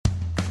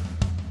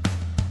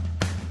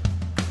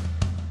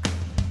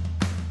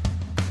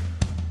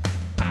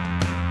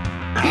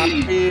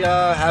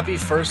Happy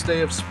first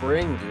day of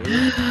spring,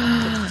 dude.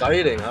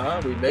 Exciting,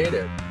 huh? We made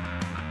it.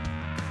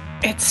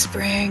 It's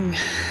spring.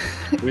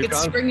 It's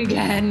spring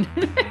again.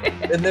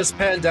 In this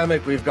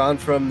pandemic, we've gone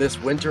from this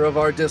winter of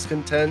our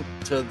discontent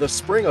to the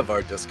spring of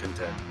our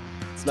discontent.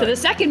 To the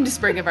second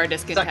spring of our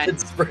discontent. Second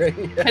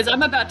spring. Because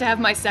I'm about to have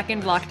my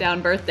second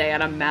lockdown birthday,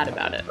 and I'm mad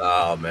about it.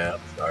 Oh man,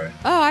 sorry.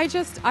 Oh, I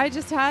just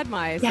had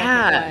my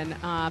second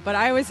one, but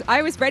I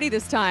was ready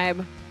this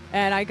time,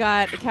 and I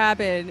got a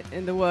cabin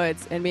in the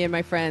woods, and me and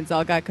my friends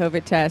all got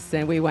COVID tests,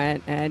 and we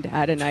went and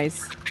had a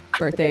nice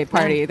birthday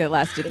party that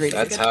lasted 3 days.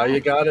 That's how you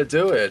got to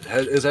do it.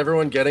 Is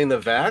everyone getting the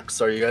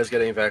vax? Are you guys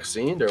getting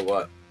vaccinated or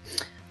what?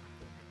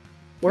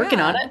 Working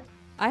on it.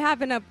 I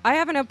have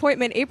an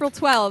appointment April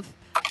 12th.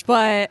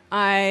 But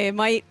I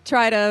might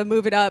try to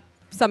move it up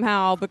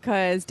somehow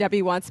because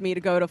Debbie wants me to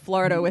go to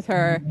Florida with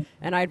her,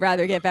 and I'd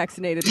rather get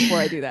vaccinated before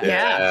I do that.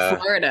 Yeah,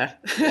 Florida.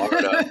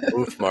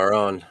 Oof,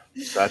 Maron.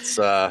 That's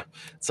a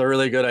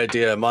really good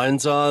idea.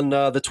 Mine's on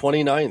the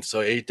 29th,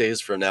 so 8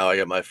 days from now I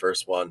get my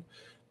first one.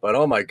 But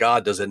oh my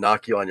God, does it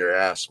knock you on your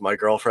ass? My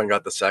girlfriend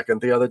got the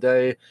second the other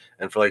day,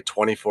 and for like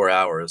 24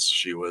 hours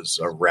she was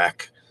a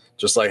wreck,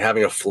 just like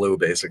having a flu,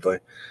 basically.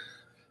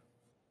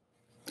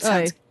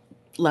 Sounds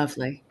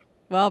lovely.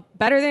 Well,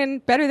 better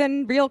than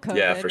real COVID.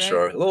 Yeah, for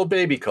sure. A little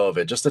baby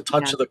COVID, just a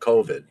touch of the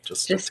COVID,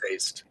 just a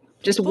taste.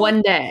 Just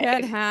one day.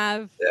 Can't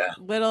have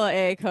little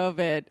a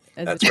COVID.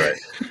 That's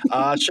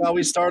right. Shall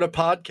we start a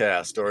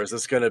podcast, or is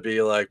this going to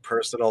be like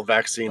personal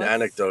vaccine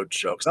anecdote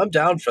jokes? I'm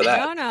down for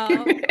that.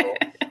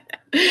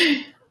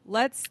 No.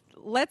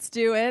 Let's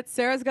do it.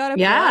 Sarah's got a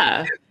book.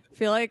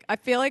 I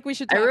feel like we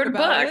should talk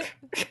about it.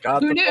 I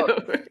wrote a book. Who knew?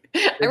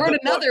 I wrote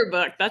another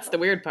book. That's the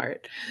weird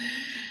part.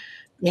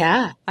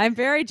 Yeah. I'm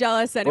very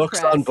jealous and books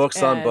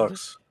impressed. on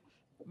books.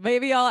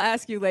 Maybe I'll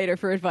ask you later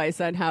for advice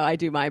on how I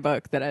do my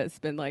book that has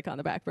been like on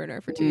the back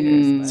burner for 2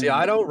 years. But. See,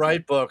 I don't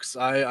write books.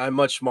 I'm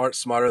much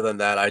smarter than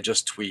that. I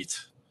just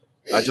tweet.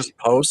 I just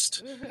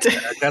post.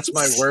 That's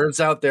my words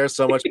out there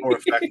so much more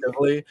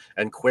effectively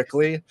and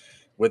quickly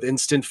with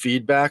instant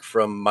feedback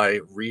from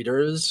my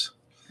readers.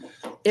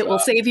 It will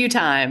save you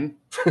time.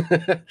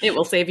 It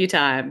will save you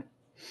time.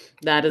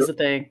 That is the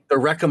thing. The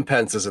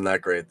recompense isn't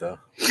that great, though.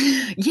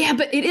 Yeah,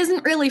 but it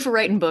isn't really for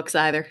writing books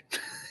either.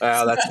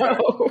 That's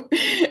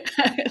the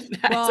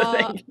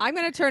thing. I'm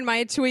going to turn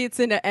my tweets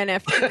into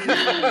NFTs.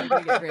 I'm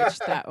going to get rich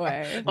that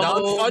way.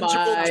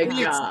 Non-fungible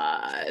tweets.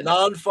 God.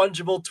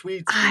 Non-fungible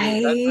tweets.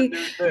 That's a new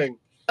thing.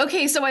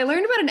 Okay, so I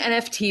learned what an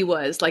NFT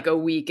was like a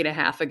week and a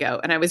half ago,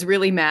 and I was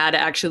really mad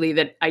actually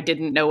that I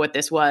didn't know what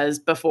this was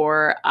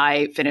before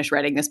I finished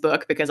writing this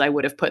book because I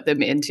would have put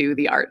them into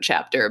the art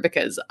chapter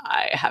because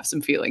I have some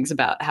feelings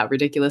about how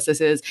ridiculous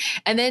this is.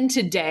 And then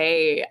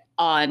today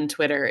on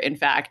Twitter, in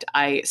fact,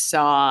 I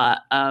saw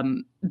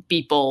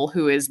Beeple,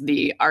 who is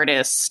the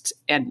artist,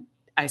 and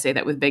I say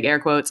that with big air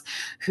quotes,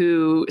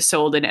 who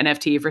sold an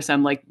NFT for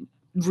some like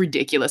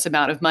ridiculous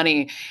amount of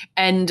money.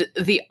 And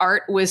the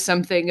art was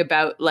something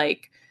about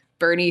like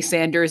Bernie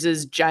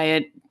Sanders's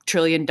giant $1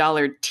 trillion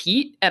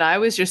teat. And I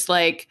was just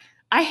like,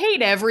 I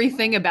hate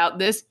everything about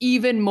this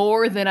even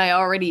more than I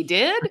already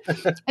did.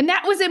 And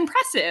that was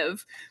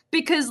impressive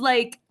because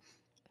like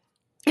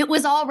it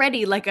was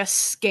already like a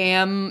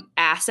scam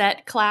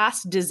asset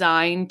class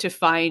designed to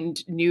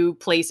find new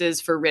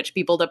places for rich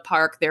people to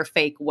park their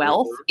fake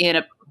wealth in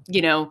a,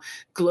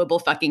 global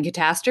fucking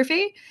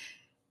catastrophe.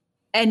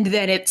 And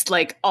then it's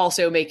like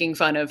also making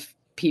fun of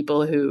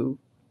people who,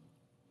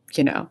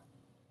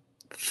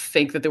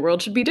 think that the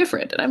world should be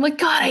different. And I'm like,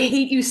 God, I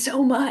hate you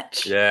so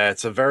much. Yeah,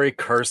 it's a very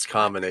cursed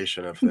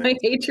combination of things. My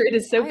hatred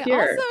is so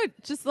pure. Also,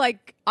 just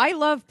like, I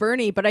love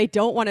Bernie, but I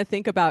don't want to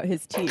think about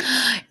his teeth.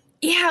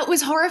 Yeah, it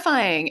was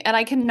horrifying. And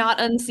I cannot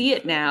unsee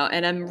it now.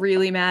 And I'm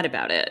really mad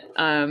about it.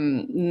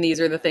 These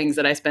are the things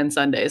that I spend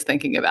Sundays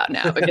thinking about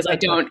now because I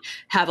don't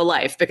have a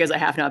life because I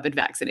have not been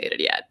vaccinated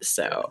yet.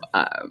 So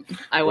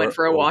I went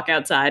for a walk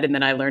outside and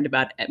then I learned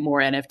about more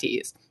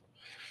NFTs.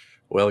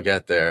 We'll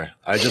get there.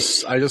 I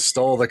just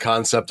stole the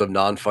concept of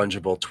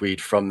non-fungible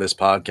tweet from this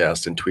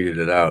podcast and tweeted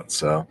it out.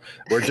 So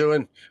we're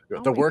doing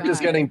the work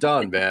is getting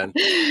done, man.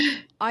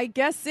 I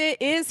guess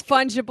it is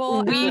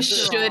fungible. We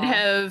should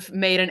have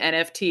made an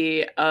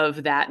NFT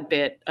of that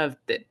bit of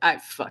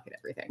fuck it,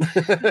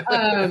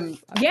 everything.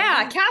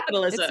 Yeah,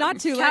 capitalism. It's not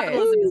too late.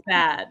 Capitalism is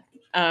bad.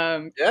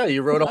 Yeah,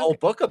 you wrote a whole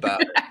book about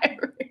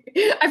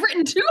it. I've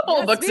written 2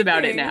 whole books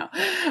about it now.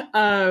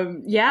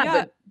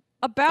 But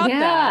about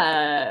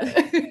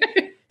that.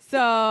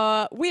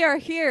 So we are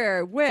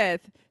here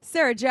with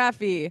Sarah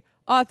Jaffe,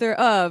 author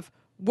of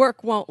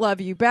Work Won't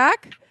Love You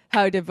Back,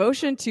 How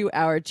Devotion to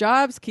Our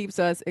Jobs Keeps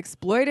Us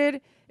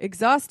Exploited,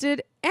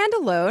 Exhausted, and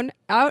Alone,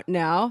 out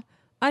now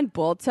on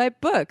Bold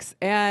Type Books.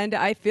 And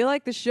I feel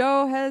like the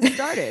show has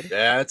started.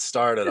 Yeah, it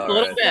started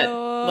already.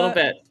 A little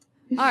bit.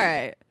 All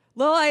right.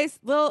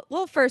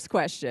 Little first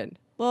question.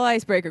 Little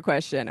icebreaker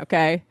question,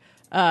 okay?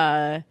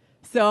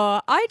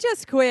 So I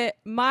just quit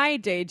my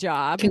day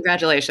job.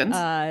 Congratulations.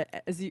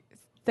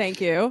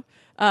 Thank you.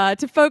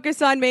 To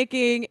focus on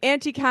making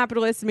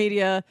anti-capitalist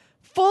media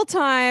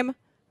full-time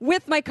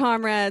with my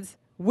comrades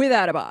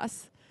without a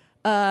boss.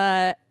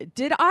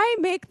 Did I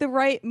make the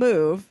right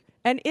move?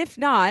 And if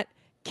not,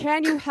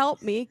 can you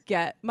help me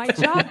get my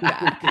job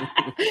back?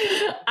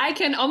 I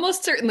can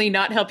almost certainly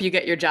not help you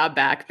get your job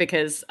back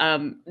because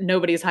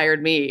nobody's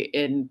hired me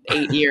in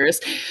 8 years.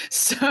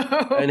 So,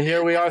 And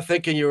here we are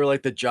thinking you were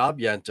like the job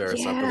yenter or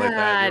something like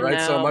that. You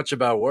write so no. much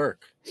about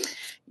work.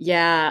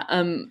 Yeah,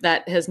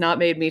 that has not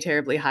made me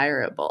terribly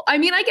hireable. I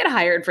mean, I get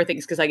hired for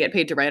things because I get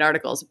paid to write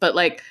articles, but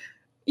like,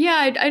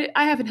 yeah,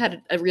 I haven't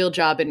had a real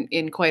job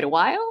in quite a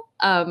while,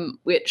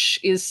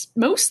 which is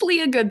mostly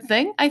a good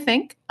thing, I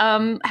think.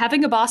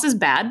 Having a boss is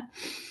bad.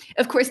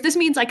 Of course, this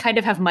means I kind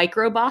of have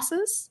micro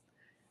bosses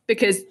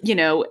because, you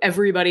know,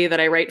 everybody that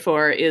I write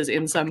for is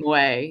in some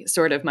way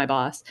sort of my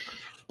boss.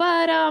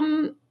 But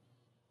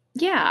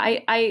yeah,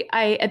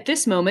 I at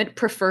this moment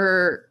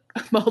prefer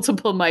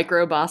multiple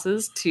micro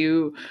bosses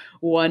to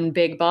one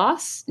big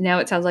boss. Now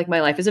it sounds like my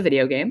life is a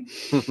video game.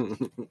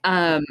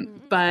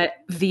 But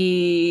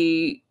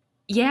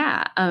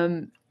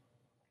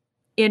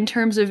in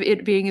terms of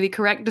it being the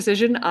correct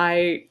decision,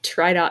 I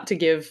try not to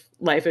give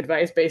life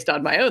advice based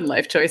on my own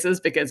life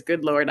choices because,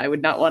 good Lord, I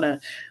would not want to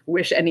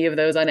wish any of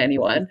those on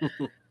anyone.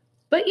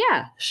 But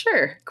yeah,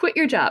 sure, quit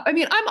your job. I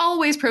mean, I'm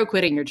always pro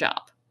quitting your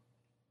job,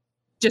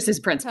 just as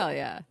principle. Hell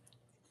yeah.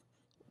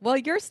 Well,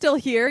 you're still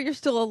here. You're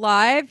still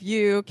alive.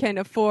 You can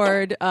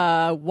afford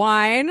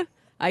wine.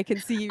 I can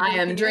see you. I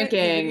am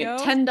drinking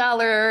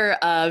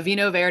 $10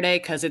 Vino Verde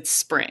because it's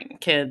spring,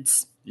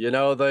 kids. You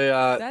know,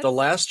 the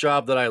last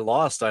job that I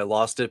lost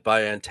it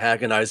by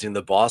antagonizing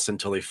the boss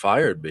until he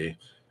fired me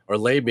or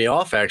laid me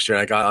off, actually,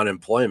 and I got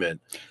unemployment.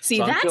 See,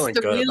 so that's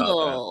the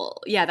real,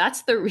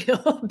 that's the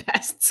real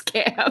best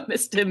scam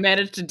is to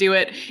manage to do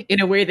it in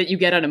a way that you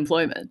get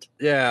unemployment.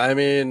 Yeah, I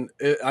mean,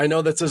 I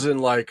know this isn't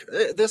like,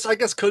 this I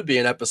guess could be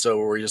an episode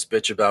where we just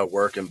bitch about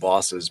work and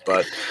bosses,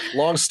 but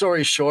long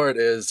story short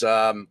is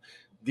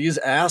these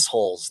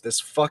assholes,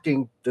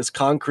 this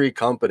concrete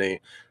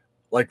company,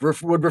 like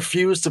would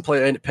refuse to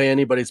pay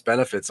anybody's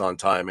benefits on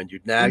time, and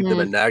you'd nag them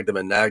and nag them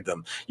and nag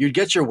them. You'd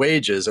get your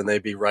wages and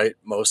they'd be right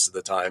most of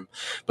the time,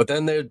 but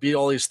then there'd be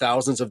all these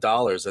thousands of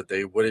dollars that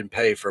they wouldn't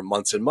pay for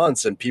months and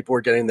months, and people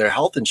were getting their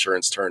health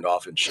insurance turned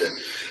off and shit.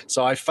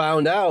 So I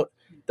found out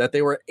that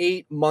they were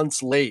 8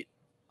 months late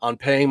on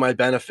paying my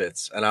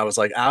benefits, and I was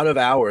like out of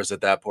hours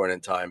at that point in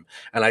time.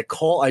 And I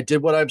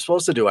did what I'm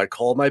supposed to do. I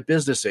called my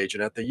business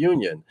agent at the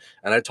union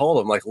and I told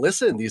him, like,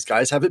 listen, these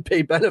guys haven't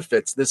paid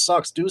benefits. This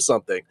sucks. Do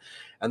something.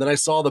 And then I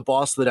saw the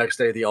boss the next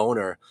day, the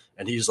owner,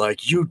 and he's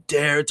like, you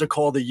dared to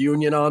call the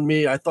union on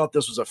me? I thought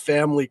this was a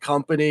family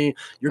company.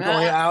 You're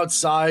going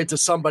outside to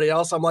somebody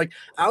else. I'm like,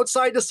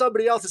 outside to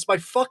somebody else? It's my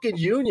fucking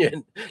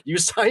union. You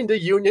signed a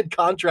union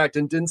contract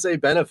and didn't say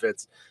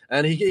benefits.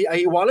 And he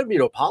wanted me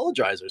to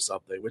apologize or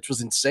something, which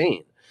was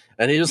insane.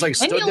 And he just like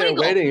stood there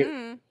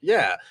waiting.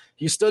 Yeah.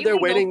 He stood there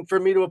waiting for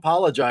me to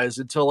apologize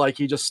until like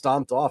he just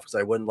stomped off because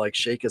I wouldn't like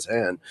shake his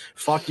hand.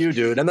 Fuck you,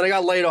 dude. And then I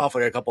got laid off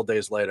like a couple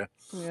days later.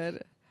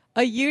 Good.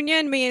 A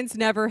union means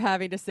never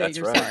having to say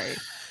you're sorry.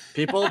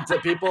 People like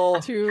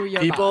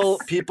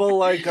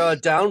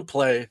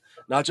downplay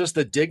not just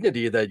the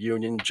dignity that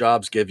union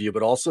jobs give you,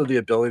 but also the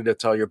ability to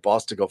tell your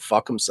boss to go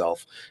fuck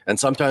himself and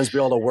sometimes be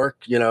able to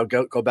work,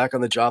 go back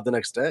on the job the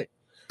next day.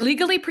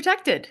 Legally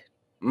protected.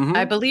 Mm-hmm.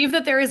 I believe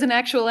that there is an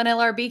actual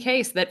NLRB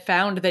case that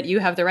found that you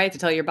have the right to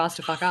tell your boss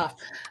to fuck off.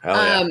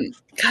 Yeah.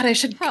 God, I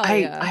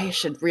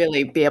should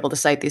really be able to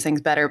cite these things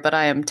better, but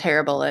I am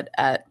terrible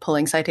at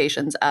pulling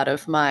citations out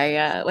of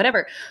my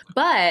whatever.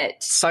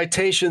 But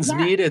citations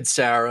needed,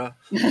 Sarah.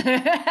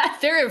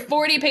 There are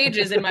 40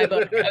 pages in my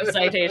book of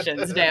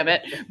citations, damn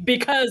it.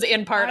 Because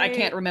in part I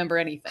can't remember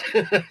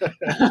anything.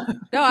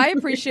 No, I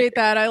appreciate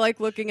that. I like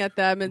looking at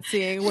them and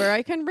seeing where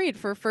I can read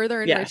for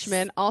further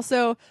enrichment. Yes.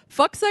 Also,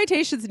 fuck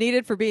citations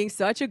needed for being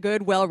such a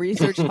good,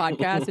 well-researched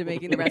podcast and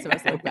making the rest of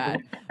us look bad.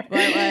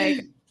 But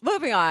like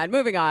moving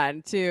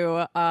on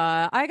to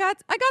I got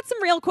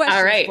some real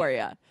questions for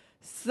you.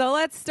 So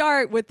let's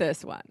start with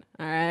this one.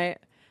 All right.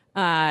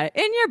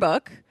 In your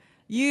book,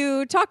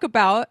 you talk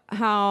about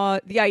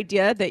how the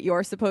idea that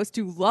you're supposed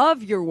to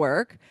love your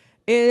work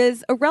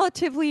is a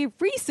relatively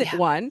recent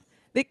one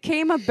that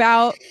came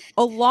about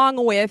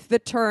along with the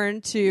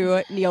turn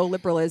to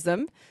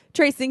neoliberalism,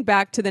 tracing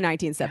back to the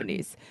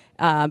 1970s.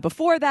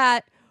 Before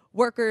that,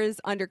 workers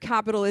under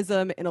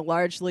capitalism in a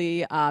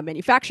largely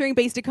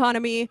manufacturing-based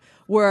economy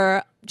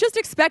were just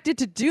expected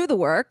to do the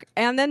work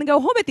and then go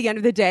home at the end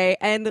of the day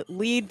and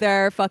lead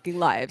their fucking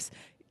lives.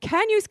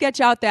 Can you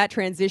sketch out that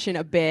transition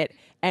a bit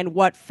and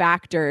what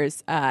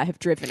factors have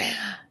driven it?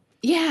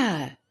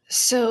 Yeah.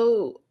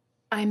 So,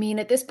 I mean,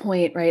 at this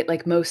point, right,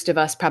 like most of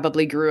us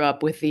probably grew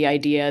up with the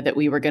idea that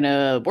we were going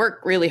to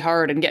work really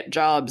hard and get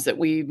jobs that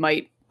we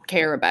might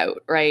care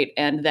about, right?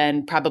 And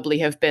then probably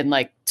have been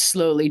like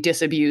slowly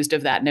disabused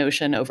of that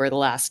notion over the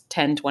last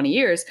 10, 20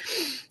 years,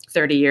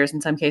 30 years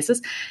in some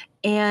cases.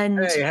 And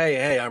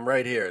hey, I'm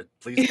right here.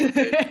 Please.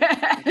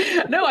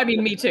 No, I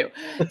mean, me too.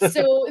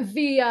 So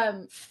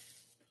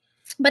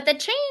But the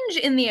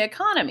change in the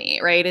economy,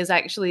 right, is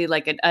actually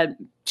like a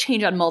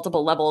change on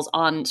multiple levels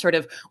on sort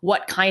of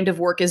what kind of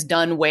work is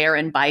done where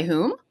and by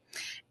whom.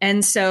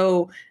 And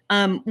so,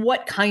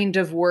 what kind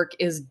of work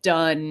is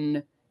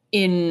done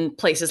in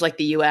places like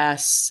the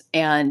US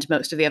and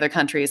most of the other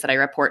countries that I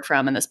report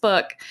from in this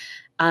book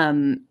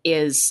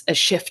is a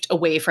shift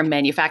away from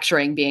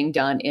manufacturing being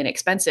done in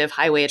expensive,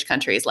 high wage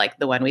countries like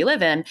the one we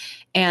live in,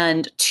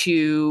 and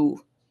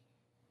to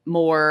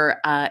more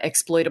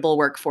exploitable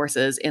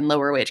workforces in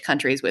lower wage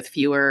countries with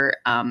fewer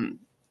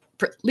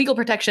legal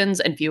protections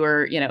and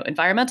fewer,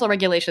 environmental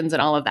regulations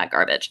and all of that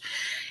garbage.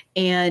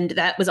 And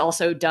that was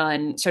also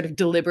done sort of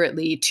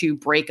deliberately to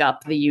break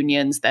up the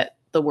unions that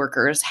the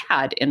workers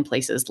had in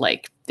places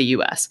like the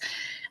US.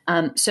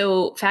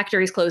 So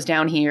factories close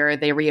down here,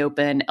 they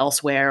reopen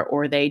elsewhere,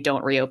 or they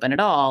don't reopen at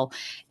all.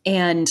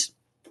 And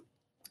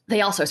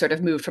they also sort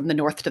of moved from the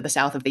north to the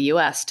south of the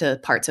US to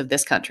parts of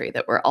this country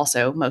that were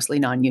also mostly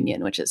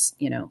non-union, which is,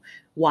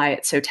 why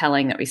it's so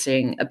telling that we're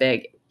seeing a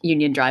big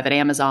union drive at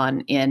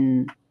Amazon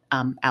in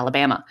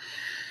Alabama.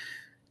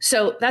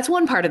 So that's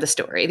one part of the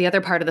story. The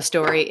other part of the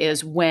story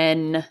is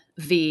when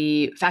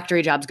the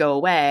factory jobs go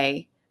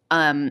away,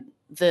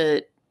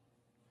 the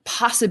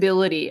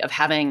possibility of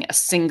having a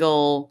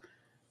single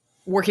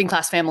working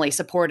class family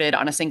supported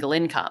on a single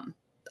income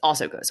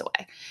also goes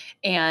away.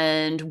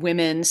 And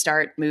women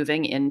start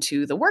moving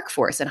into the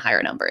workforce in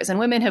higher numbers. And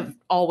women have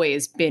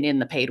always been in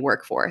the paid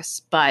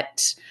workforce,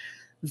 but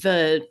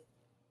the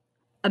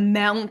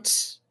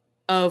amount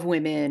of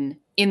women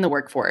in the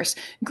workforce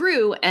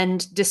grew.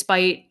 And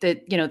despite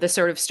the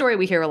sort of story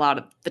we hear a lot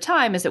of the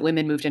time is that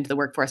women moved into the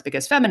workforce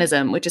because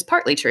feminism, which is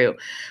partly true,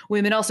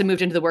 women also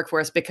moved into the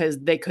workforce because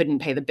they couldn't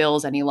pay the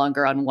bills any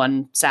longer on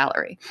one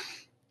salary.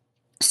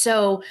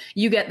 So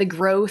you get the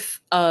growth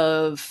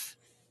of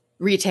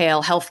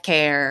retail,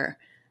 healthcare,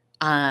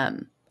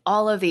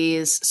 all of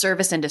these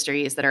service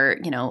industries that are,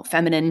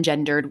 feminine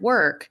gendered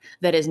work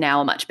that is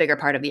now a much bigger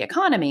part of the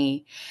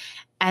economy.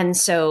 And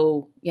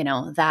so,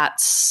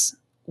 that's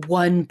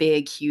one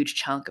big, huge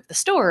chunk of the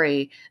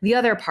story. The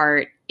other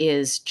part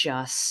is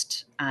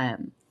just,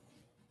 it's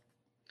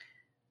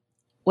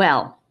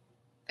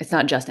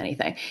not just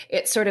anything.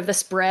 It's sort of the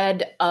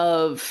spread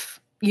of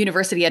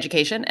university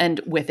education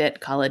and with it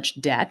college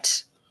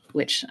debt,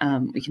 which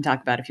we can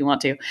talk about if you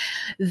want to.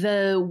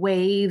 The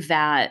way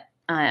that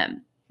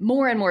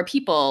more and more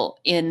people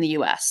in the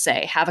US,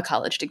 say, have a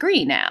college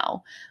degree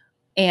now.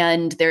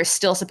 And there's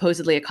still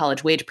supposedly a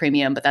college wage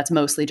premium, but that's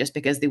mostly just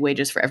because the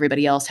wages for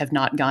everybody else have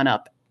not gone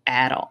up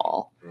at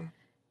all.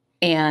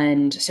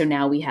 And so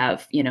now we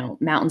have,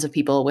 mountains of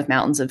people with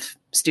mountains of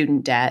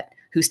student debt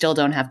who still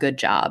don't have good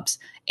jobs.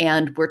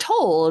 And we're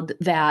told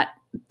that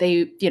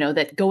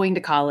that going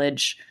to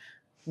college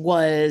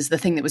was the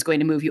thing that was going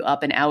to move you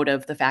up and out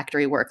of the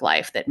factory work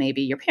life that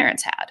maybe your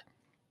parents had.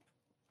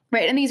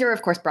 Right. And these are,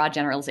 of course, broad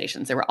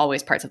generalizations. There were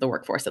always parts of the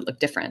workforce that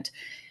looked different.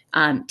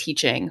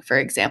 Teaching, for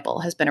example,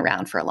 has been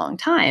around for a long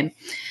time.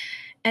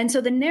 And so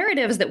the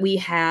narratives that we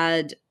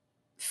had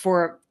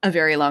for a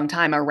very long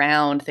time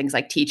around things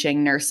like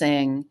teaching,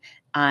 nursing,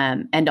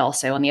 and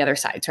also on the other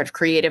side, sort of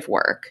creative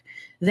work,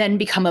 then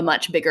become a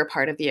much bigger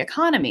part of the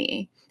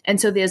economy. And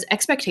so those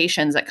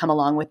expectations that come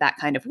along with that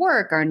kind of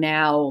work are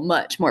now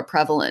much more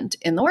prevalent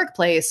in the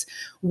workplace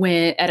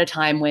at a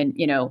time when,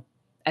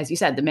 as you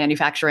said, the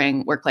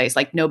manufacturing workplace,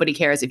 like nobody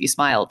cares if you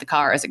smile at the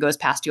car as it goes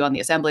past you on the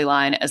assembly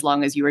line, as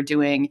long as you are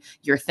doing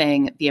your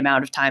thing the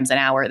amount of times an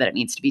hour that it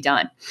needs to be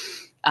done.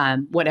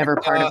 Whatever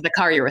part of the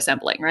car you're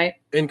assembling, right?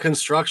 In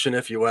construction,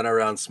 if you went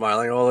around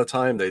smiling all the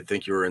time, they'd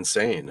think you were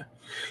insane.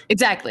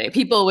 Exactly.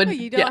 People would.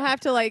 You don't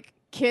have to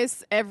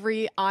kiss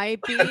every eye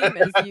beam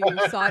as you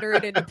solder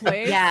it into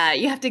place. Yeah,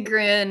 you have to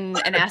grin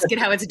and ask it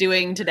how it's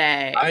doing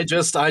today. I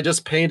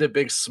just paint a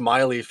big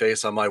smiley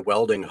face on my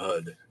welding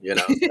hood.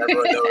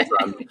 Everyone knows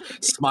I'm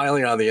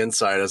smiling on the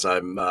inside as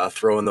I'm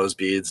throwing those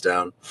beads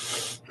down.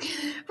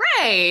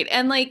 Right.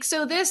 And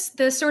so this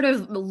sort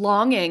of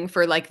longing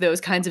for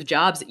those kinds of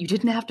jobs that you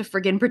didn't have to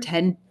friggin'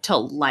 pretend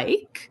to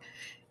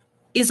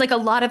is a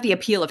lot of the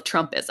appeal of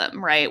Trumpism,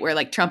 right?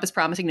 Where Trump is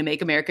promising to make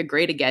America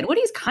great again. What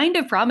he's kind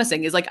of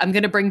promising is I'm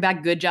going to bring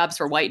back good jobs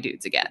for white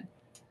dudes again.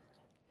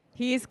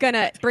 He's going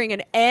to bring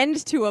an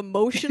end to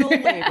emotional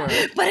labor.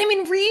 But I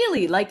mean,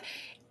 really,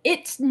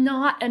 it's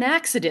not an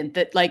accident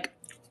that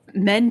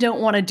men don't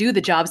want to do the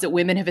jobs that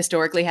women have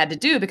historically had to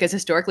do, because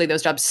historically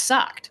those jobs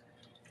sucked.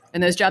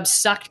 And those jobs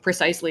sucked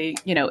precisely,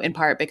 in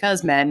part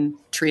because men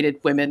treated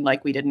women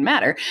like we didn't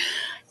matter.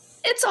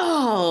 It's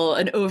all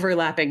an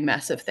overlapping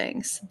mess of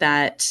things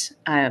that,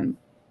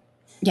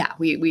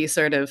 we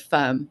sort of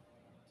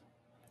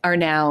are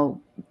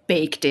now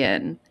baked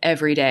in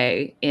every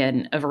day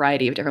in a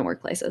variety of different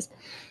workplaces.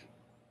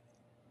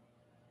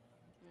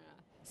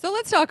 So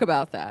let's talk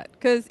about that,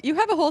 because you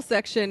have a whole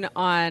section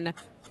on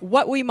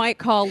what we might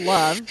call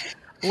love,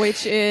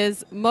 which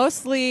is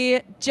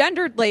mostly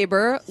gendered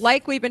labor,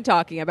 like we've been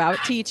talking about,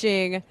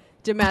 teaching,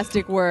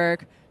 domestic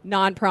work,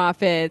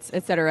 nonprofits,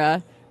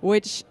 etc.,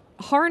 which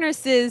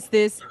harnesses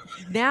this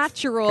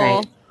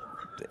natural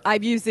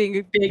I'm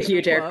using Big,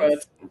 huge air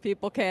quotes.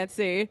 People can't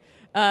see.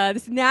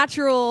 This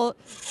natural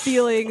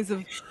feelings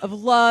of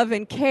love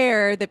and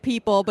care that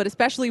people, but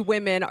especially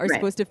women, are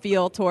supposed to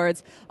feel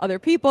towards other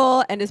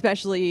people and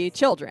especially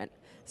children.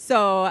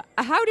 So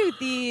how do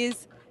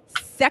these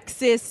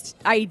sexist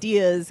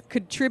ideas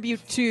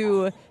contribute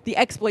to the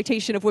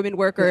exploitation of women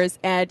workers?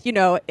 And,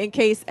 in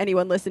case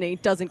anyone listening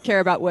doesn't care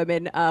about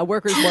women,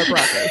 workers more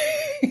broadly.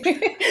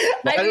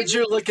 Why did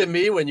you look at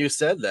me when you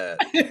said that?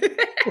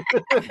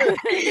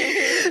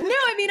 No,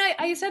 I mean,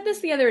 I said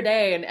this the other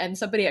day, and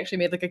somebody actually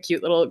made like a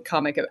cute little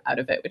comic out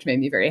of it, which made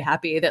me very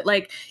happy. That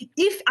like,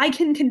 if I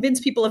can convince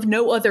people of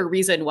no other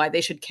reason why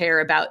they should care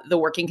about the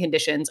working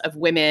conditions of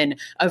women,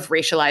 of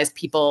racialized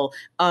people,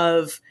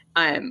 of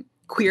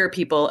queer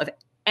people, of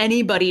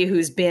anybody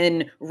who's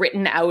been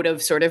written out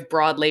of sort of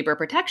broad labor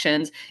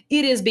protections,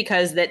 it is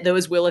because that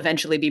those will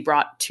eventually be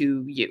brought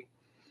to you.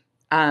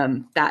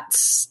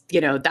 That's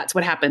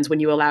what happens when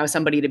you allow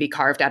somebody to be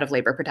carved out of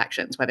labor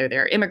protections, whether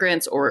they're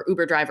immigrants or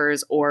Uber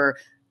drivers or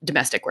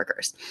domestic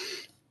workers.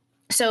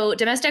 So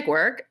domestic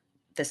work,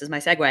 this is my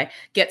segue,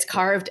 gets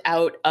carved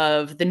out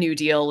of the New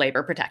Deal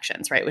labor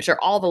protections, right? Which are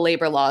all the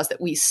labor laws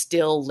that we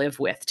still live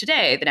with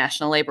today. The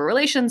National Labor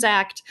Relations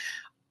Act,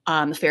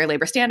 the Fair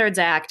Labor Standards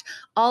Act,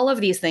 all of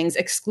these things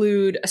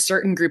exclude a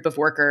certain group of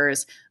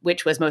workers,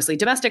 which was mostly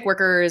domestic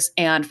workers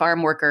and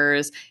farm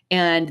workers.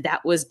 And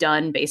that was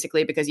done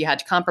basically because you had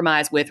to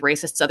compromise with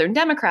racist Southern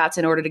Democrats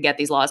in order to get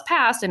these laws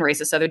passed. And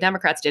racist Southern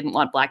Democrats didn't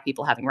want Black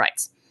people having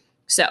rights.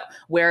 So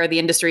where are the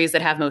industries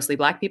that have mostly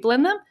Black people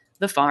in them?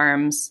 The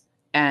farms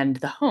and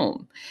the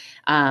home,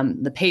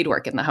 the paid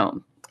work in the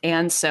home.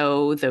 And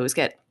so those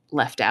get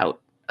left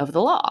out of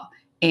the law.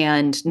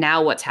 And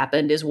now what's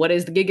happened is, what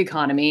is the gig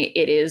economy?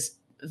 It is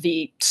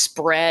the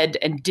spread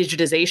and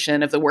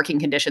digitization of the working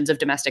conditions of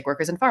domestic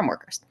workers and farm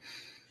workers.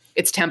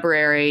 It's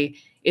temporary,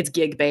 it's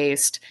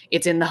gig-based,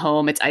 it's in the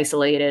home, it's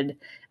isolated,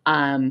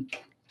 and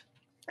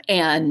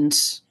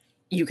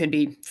you can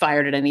be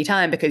fired at any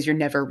time because you're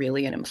never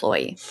really an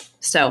employee.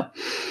 So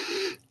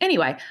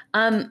anyway,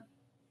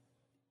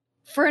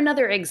 for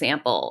another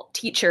example,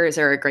 teachers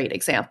are a great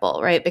example,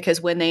 right?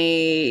 Because when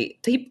the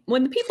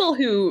people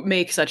who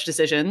make such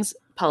decisions,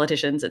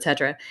 politicians, et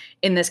cetera,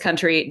 in this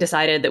country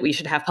decided that we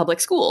should have public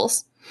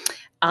schools,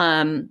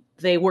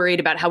 they worried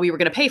about how we were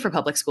going to pay for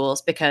public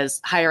schools because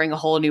hiring a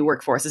whole new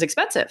workforce is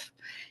expensive.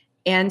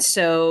 And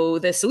so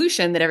the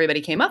solution that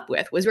everybody came up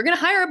with was, we're going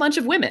to hire a bunch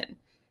of women.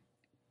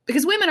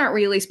 Because women aren't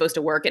really supposed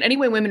to work. And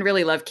anyway, women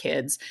really love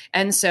kids.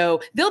 And so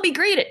they'll be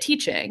great at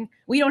teaching.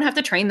 We don't have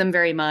to train them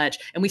very much.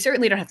 And we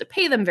certainly don't have to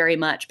pay them very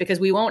much, because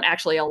we won't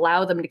actually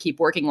allow them to keep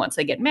working once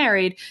they get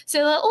married. So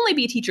they'll only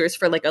be teachers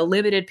for like a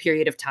limited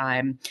period of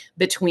time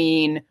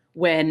between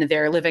when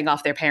they're living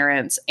off their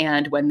parents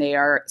and when they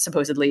are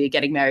supposedly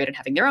getting married and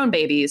having their own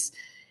babies.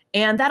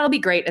 And that'll be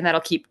great. And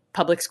that'll keep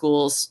public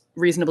schools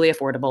reasonably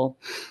affordable.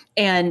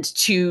 And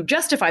to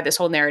justify this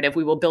whole narrative,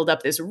 we will build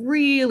up this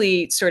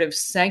really sort of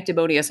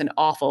sanctimonious and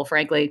awful,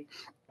 frankly,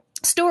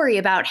 story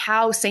about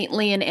how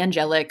saintly and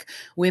angelic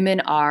women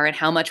are and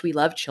how much we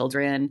love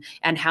children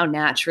and how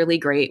naturally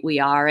great we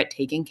are at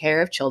taking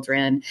care of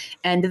children.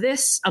 And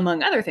this,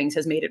 among other things,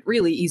 has made it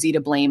really easy to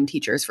blame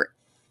teachers for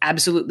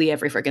absolutely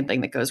every freaking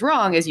thing that goes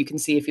wrong, as you can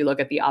see if you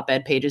look at the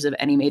op-ed pages of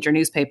any major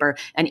newspaper,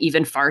 and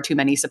even far too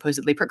many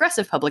supposedly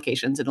progressive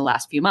publications in the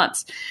last few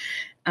months.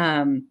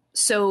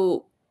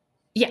 So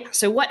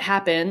what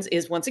happens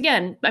is, once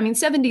again,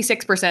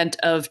 76%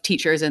 of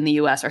teachers in the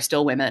US are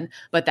still women,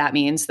 but that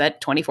means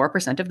that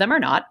 24% of them are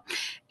not.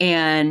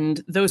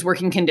 And those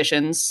working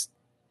conditions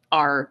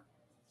are,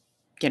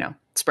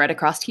 spread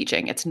across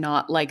teaching. It's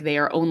not like they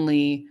are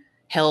only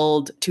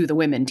held to the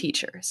women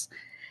teachers.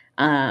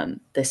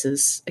 This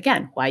is,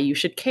 again, why you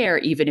should care,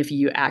 even if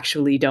you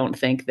actually don't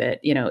think that,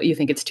 you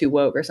think it's too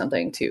woke or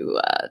something to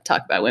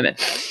talk about women.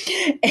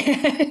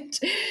 And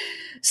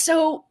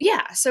so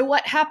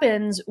what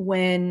happens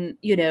when,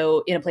 in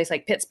a place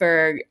like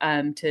Pittsburgh,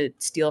 to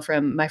steal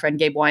from my friend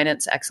Gabe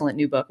Wynant's excellent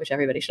new book, which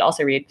everybody should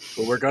also read.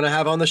 Well, we're going to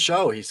have on the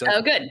show. He said,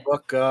 "Oh, good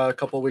book a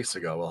couple of weeks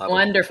ago. We'll have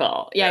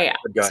wonderful, yeah.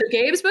 So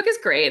Gabe's book is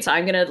great. So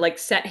I'm going to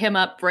set him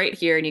up right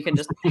here, and you can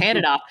just hand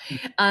it off.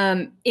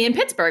 In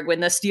Pittsburgh, when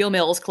the steel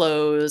mills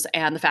close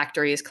and the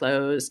factories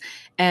close,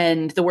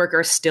 and the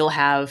workers still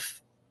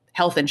have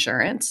health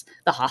insurance,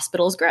 the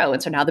hospitals grow.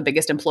 And so now the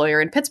biggest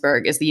employer in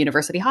Pittsburgh is the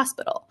university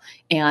hospital.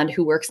 And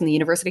who works in the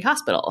university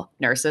hospital?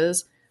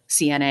 Nurses,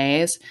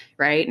 CNAs,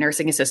 right?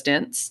 Nursing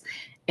assistants.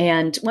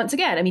 And once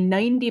again,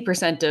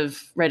 90%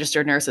 of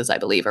registered nurses, I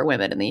believe, are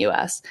women in the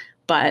US,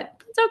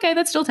 but it's okay.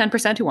 That's still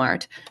 10% who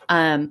aren't.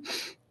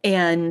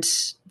 And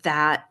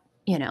that,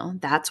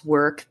 that's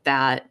work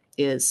that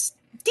is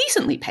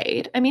decently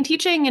paid.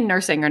 Teaching and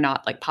nursing are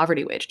not like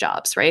poverty wage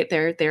jobs, right?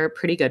 They're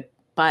pretty good,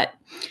 but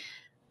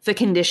the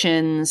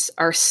conditions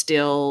are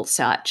still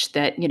such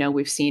that,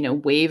 we've seen a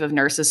wave of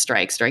nurses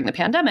strikes during the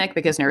pandemic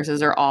because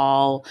nurses are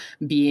all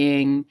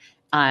being,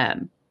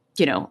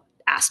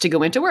 asked to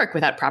go into work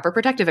without proper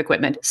protective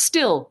equipment,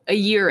 still a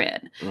year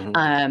in.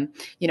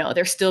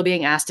 They're still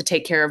being asked to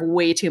take care of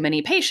way too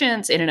many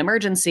patients in an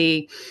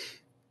emergency.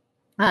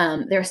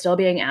 They're still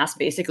being asked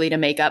basically to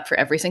make up for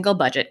every single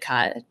budget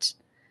cut,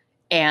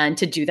 and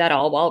to do that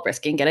all while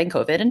risking getting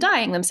COVID and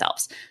dying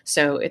themselves.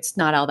 So it's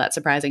not all that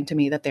surprising to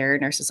me that there are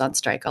nurses on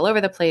strike all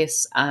over the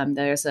place.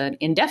 There's an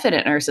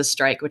indefinite nurses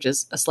strike, which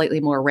is a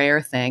slightly more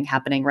rare thing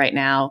happening right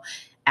now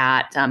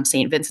at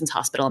St. Vincent's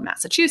Hospital in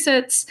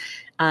Massachusetts.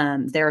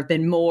 There have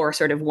been more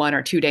sort of 1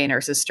 or 2 day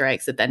nurses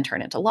strikes that then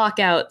turn into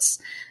lockouts.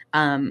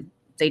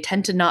 They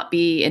tend to not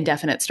be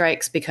indefinite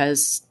strikes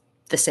because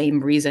the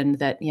same reason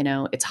that,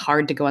 it's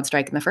hard to go on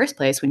strike in the first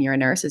place when you're a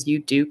nurse is you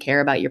do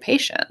care about your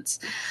patients.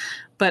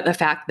 But the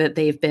fact that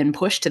they've been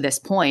pushed to this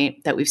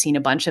point, that we've seen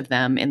a bunch of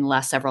them in the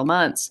last several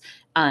months,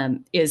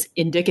 is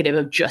indicative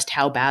of just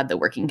how bad the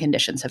working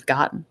conditions have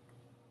gotten.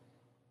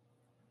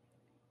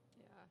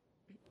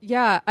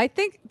 Yeah, I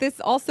think this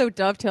also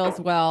dovetails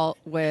well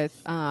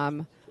with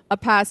a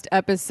past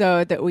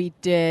episode that we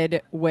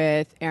did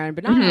with Aaron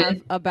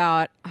Bananov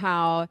about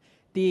how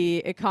the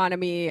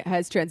economy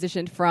has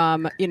transitioned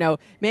from,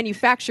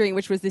 manufacturing,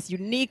 which was this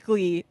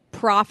uniquely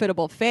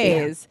profitable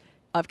phase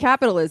of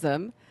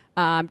capitalism,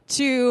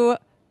 to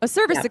a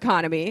service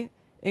economy,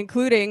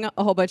 including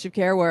a whole bunch of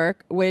care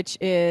work, which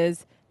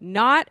is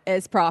not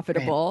as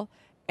profitable.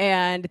 Right.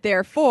 And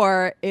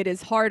therefore, it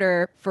is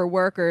harder for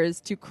workers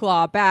to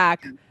claw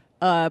back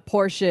a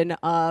portion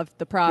of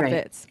the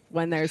profits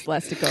when there's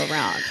less to go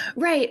around.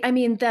 Right. I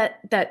mean,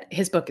 that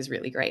his book is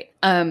really great.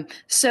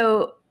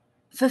 So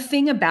the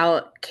thing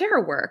about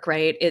care work,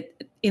 right,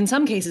 in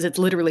some cases, it's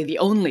literally the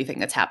only thing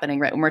that's happening,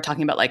 right? When we're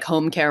talking about like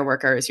home care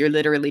workers, you're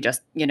literally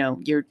just,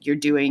 you're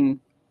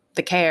doing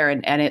the care,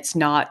 and it's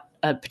not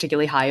a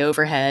particularly high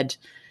overhead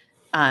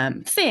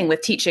thing.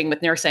 With teaching,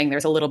 with nursing,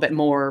 there's a little bit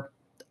more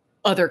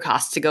other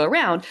costs to go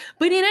around.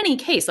 But in any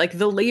case, like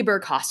the labor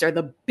costs are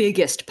the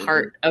biggest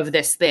part of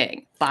this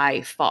thing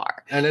by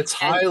far. And it's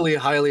highly,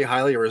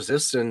 highly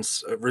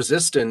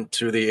resistant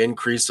to the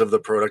increase of the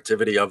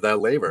productivity of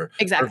that labor.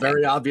 Exactly. For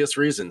very obvious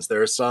reasons.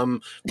 There are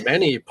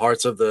many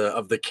parts of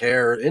the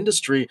care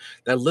industry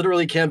that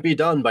literally can't be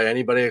done by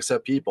anybody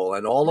except people.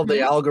 And all of the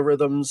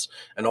algorithms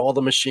and all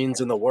the machines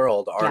in the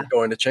world aren't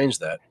going to change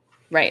that.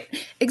 Right.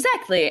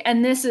 Exactly.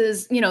 And this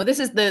is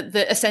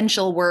the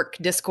essential work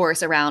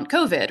discourse around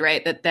COVID,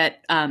 right?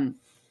 That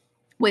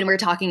when we're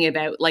talking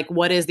about like,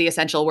 what is the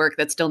essential work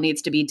that still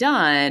needs to be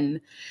done?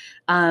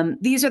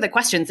 These are the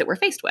questions that we're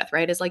faced with,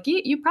 right? Is like,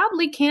 you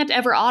probably can't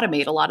ever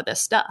automate a lot of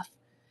this stuff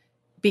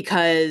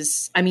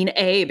because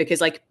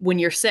like when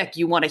you're sick,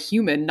 you want a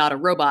human, not a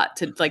robot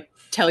to like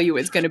tell you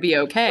it's going to be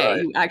okay.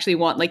 Right. You actually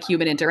want like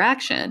human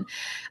interaction.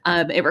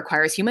 It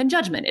requires human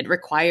judgment. It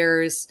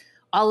requires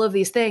all of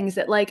these things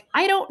that like,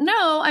 I don't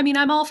know. I mean,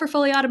 I'm all for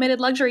fully automated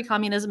luxury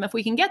communism if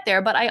we can get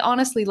there, but I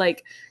honestly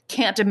like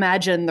can't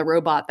imagine the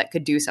robot that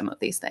could do some of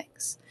these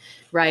things,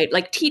 right?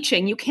 Like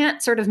teaching, you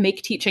can't sort of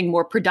make teaching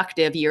more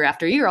productive year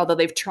after year, although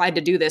they've tried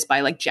to do this by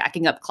like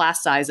jacking up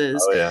class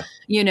sizes. Oh, yeah.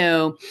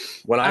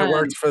 When I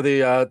worked for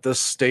the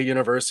State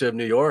University of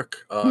New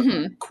York,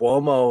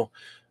 Cuomo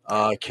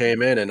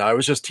came in, and I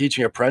was just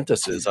teaching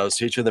apprentices. I was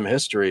teaching them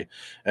history,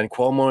 and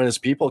Cuomo and his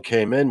people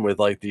came in with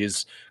like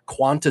these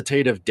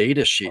quantitative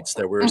data sheets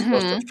that we were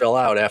supposed to fill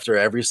out after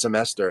every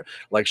semester,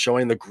 like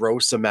showing the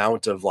gross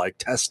amount of like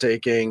test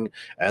taking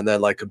and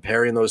then like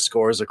comparing those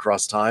scores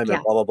across time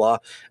and blah, blah, blah.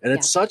 And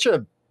it's such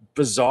a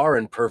bizarre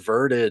and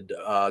perverted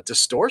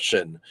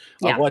distortion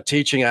of what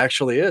teaching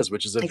actually is,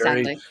 which is a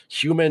very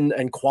human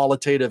and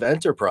qualitative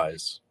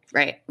enterprise.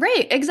 Right,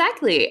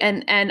 exactly.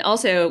 And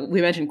also we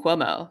mentioned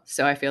Cuomo,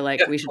 so I feel like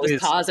we should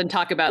just pause and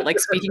talk about like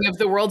speaking of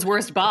the world's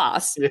worst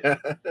boss,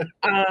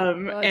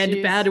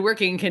 and bad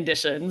working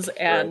conditions,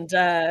 and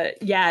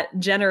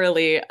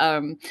generally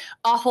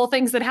awful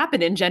things that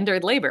happen in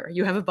gendered labor.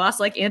 You have a boss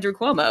like Andrew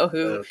Cuomo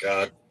who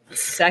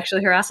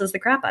sexually harasses the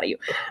crap out of you.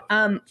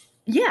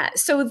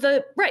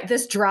 So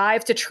this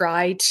drive to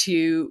try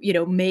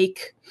to,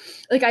 make,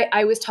 like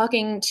I was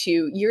talking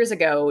to years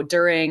ago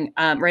during,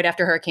 right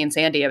after Hurricane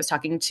Sandy, I was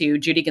talking to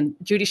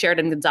Judy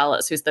Sheridan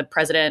Gonzalez, who's the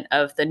president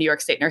of the New York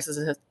State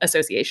Nurses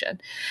Association.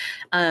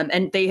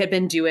 And they had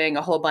been doing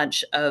a whole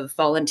bunch of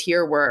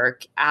volunteer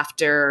work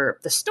after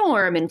the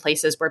storm in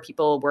places where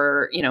people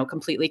were,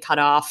 completely cut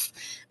off.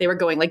 They were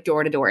going like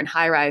door to door in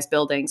high-rise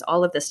buildings,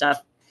 all of this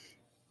stuff.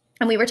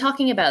 And we were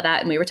talking about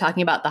that, and we were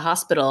talking about the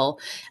hospital.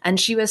 And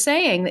she was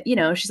saying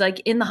that, she's like,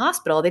 in the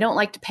hospital, they don't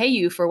like to pay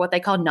you for what they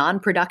call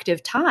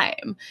non-productive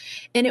time.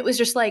 And it was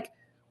just like,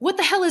 what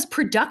the hell is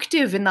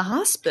productive in the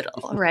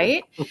hospital,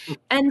 right?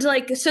 And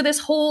like, so this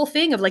whole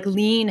thing of like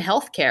lean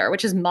healthcare,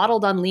 which is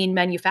modeled on lean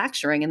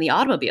manufacturing in the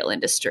automobile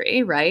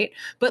industry, right?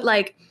 But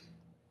like,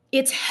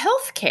 it's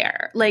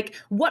healthcare. Like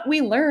what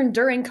we learned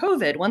during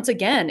COVID, once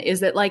again, is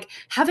that like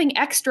having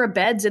extra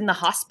beds in the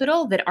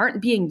hospital that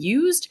aren't being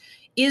used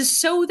is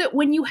so that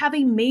when you have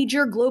a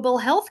major global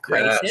health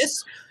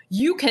crisis,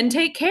 you can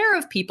take care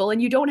of people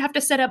and you don't have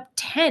to set up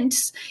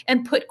tents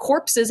and put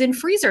corpses in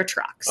freezer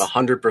trucks.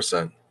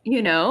 100%. you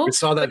We know?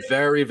 saw that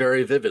very,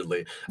 very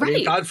vividly. I mean,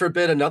 Right. God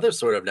forbid another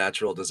sort of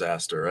natural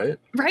disaster, right?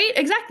 Right,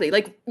 exactly.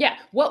 Like, yeah,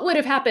 what would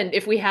have happened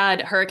if we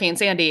had Hurricane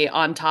Sandy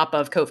on top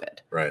of COVID?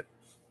 Right.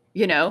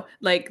 You know,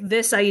 like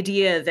this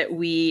idea that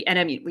and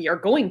I mean, we are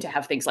going to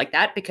have things like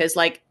that because,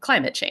 like,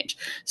 climate change.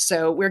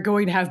 So we're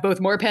going to have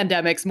both more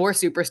pandemics, more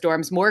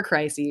superstorms, more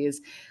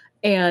crises.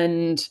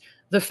 And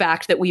the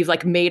fact that we've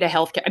like made a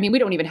healthcare, I mean, we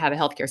don't even have a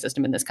healthcare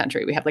system in this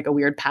country. We have like a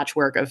weird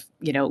patchwork of,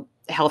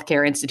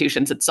 healthcare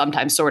institutions that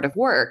sometimes sort of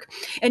work.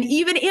 And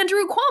even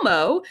Andrew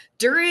Cuomo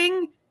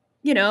during,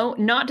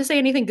 not to say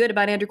anything good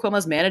about Andrew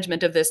Cuomo's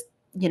management of this,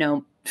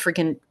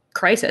 freaking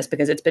crisis,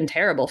 because it's been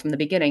terrible from the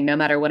beginning, no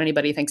matter what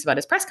anybody thinks about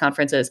his press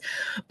conferences.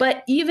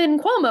 But even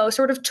Cuomo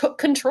sort of took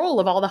control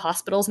of all the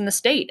hospitals in the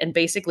state and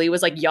basically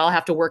was like, y'all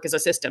have to work as a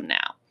system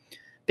now,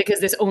 because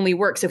this only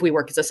works if we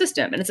work as a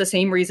system. And it's the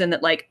same reason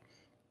that, like,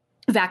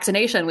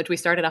 vaccination, which we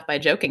started off by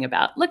joking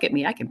about, look at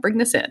me, I can bring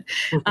this in.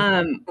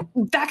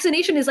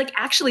 Vaccination is like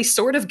actually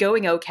sort of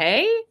going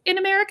okay in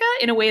America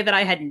in a way that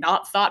I had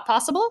not thought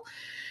possible,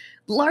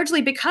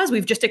 largely because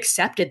we've just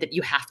accepted that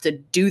you have to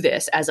do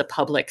this as a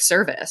public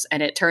service.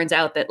 And it turns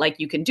out that, like,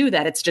 you can do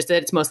that. It's just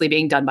that it's mostly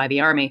being done by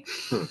the army.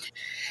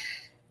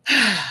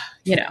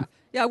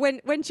 Yeah,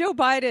 when Joe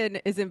Biden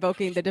is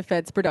invoking the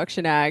Defense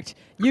Production Act,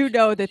 you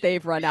know that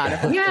they've run out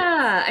of money.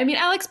 Yeah. I mean,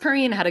 Alex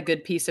Perrine had a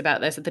good piece about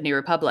this at the New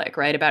Republic,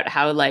 right? About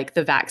how, like,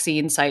 the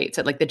vaccine sites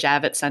at, like, the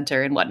Javits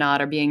Center and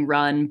whatnot are being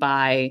run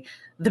by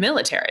the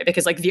military,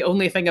 because, like, the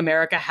only thing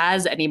America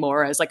has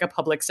anymore as, like, a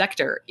public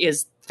sector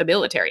is the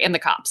military and the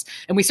cops.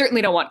 And we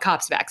certainly don't want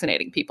cops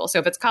vaccinating people. So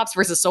if it's cops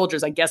versus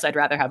soldiers, I guess I'd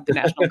rather have the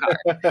National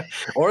Guard.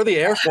 Or the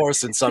Air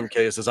Force in some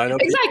cases. I know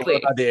people who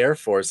had the Air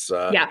Force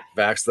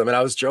vax them. And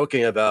I was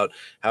joking about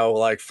how,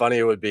 like, funny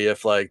it would be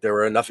if, like, there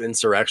were enough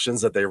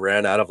insurrections that they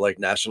ran out of, like,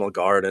 National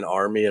Guard and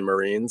Army and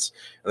Marines,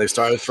 and they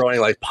started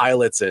throwing, like,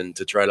 pilots in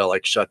to try to,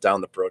 like, shut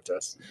down the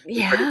protests.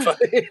 Yeah. Pretty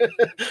funny.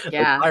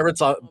 Yeah.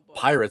 Like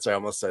pirates, I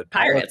almost said.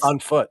 Pirates on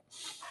foot.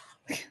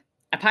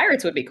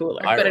 Pirates would be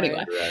cooler. But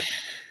anyway.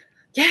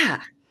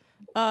 Yeah.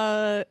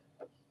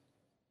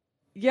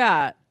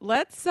 Yeah,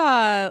 let's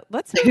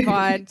move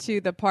on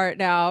to the part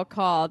now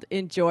called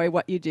 "Enjoy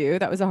What You Do."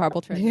 That was a horrible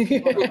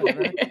transition.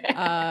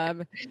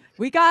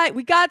 We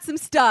got some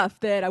stuff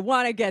that I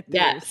want to get through.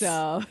 Yes.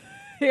 So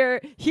here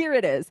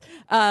it is.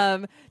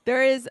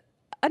 There is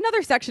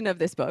another section of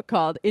this book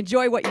called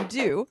 "Enjoy What You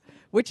Do,"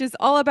 which is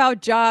all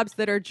about jobs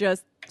that are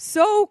just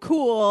so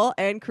cool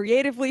and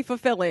creatively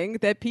fulfilling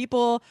that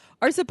people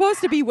are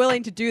supposed to be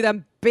willing to do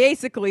them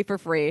basically for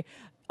free,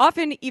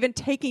 often even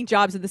taking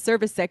jobs in the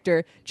service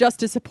sector just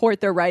to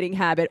support their writing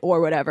habit or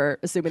whatever,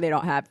 assuming they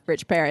don't have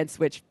rich parents,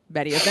 which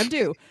many of them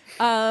do.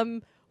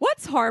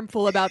 What's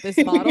harmful about this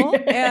model?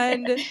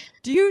 And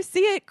do you see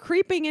it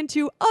creeping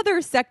into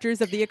other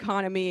sectors of the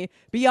economy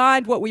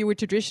beyond what we would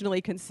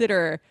traditionally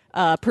consider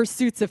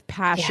pursuits of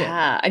passion?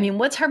 Yeah. I mean,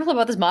 what's harmful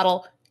about this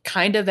model?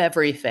 Kind of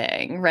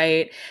everything,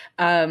 right?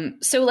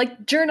 So,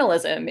 like,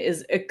 journalism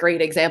is a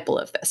great example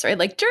of this, right?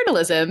 Like,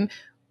 journalism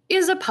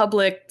is a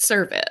public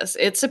service.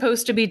 It's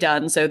supposed to be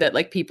done so that,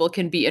 like, people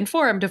can be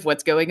informed of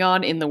what's going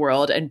on in the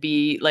world and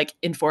be, like,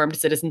 informed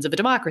citizens of a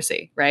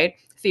democracy, right?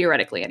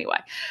 Theoretically, anyway.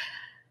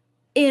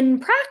 In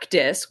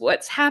practice,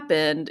 what's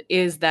happened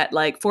is that,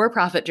 like,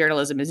 for-profit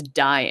journalism is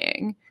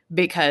dying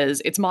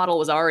because its model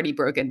was already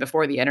broken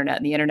before the internet,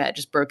 and the internet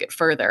just broke it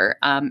further.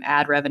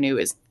 Ad revenue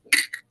is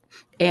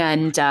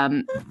and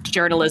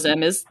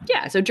journalism is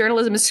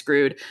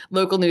screwed.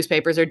 Local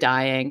newspapers are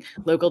dying.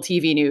 Local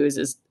TV news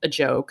is a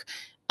joke.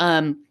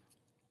 And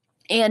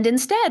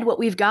instead, what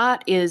we've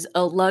got is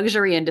a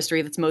luxury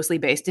industry that's mostly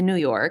based in New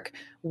York,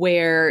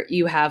 where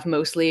you have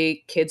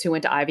mostly kids who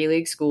went to Ivy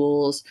League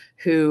schools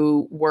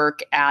who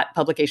work at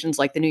publications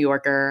like The New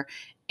Yorker,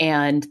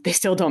 and they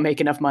still don't make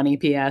enough money,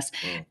 P.S.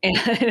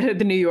 And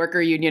the New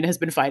Yorker union has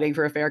been fighting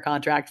for a fair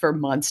contract for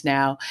months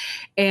now.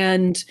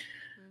 And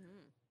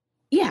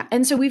yeah.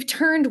 And so we've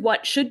turned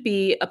what should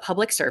be a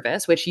public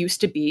service, which used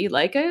to be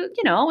like it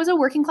was a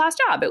working class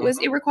job.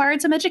 It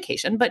required some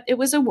education, but it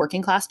was a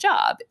working class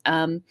job.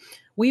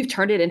 We've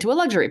turned it into a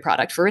luxury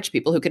product for rich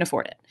people who can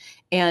afford it.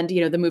 And,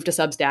 the move to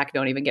Substack,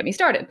 don't even get me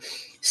started.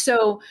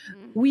 So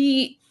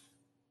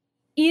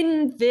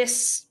in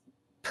this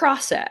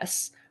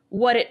process,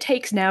 what it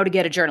takes now to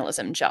get a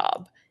journalism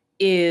job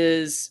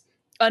is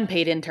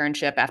unpaid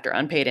internship after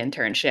unpaid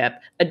internship,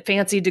 a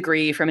fancy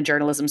degree from a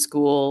journalism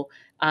school,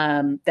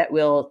 that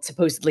will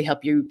supposedly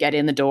help you get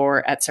in the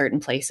door at certain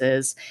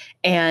places,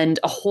 and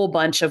a whole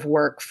bunch of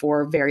work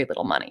for very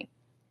little money.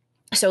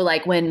 So,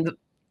 like, when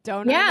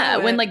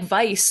like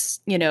Vice,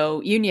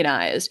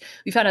 unionized,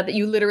 we found out that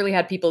you literally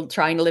had people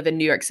trying to live in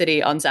New York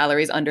City on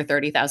salaries under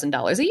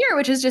 $30,000 a year,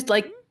 which is just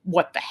like,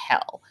 what the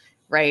hell,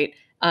 right?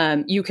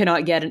 You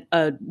cannot get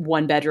a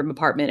one-bedroom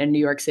apartment in New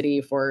York City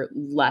for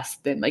less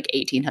than like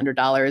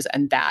 $1,800,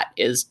 and that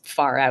is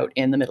far out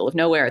in the middle of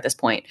nowhere at this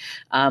point,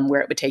 where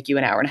it would take you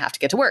an hour and a half to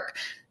get to work.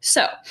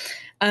 So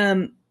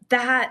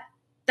that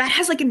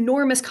has like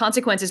enormous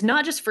consequences,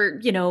 not just for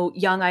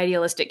young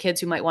idealistic kids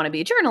who might want to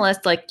be a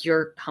journalist, like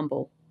your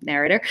humble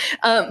narrator,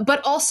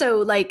 but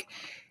also like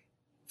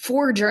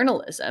for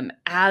journalism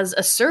as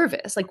a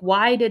service. Like,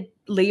 why did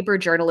labor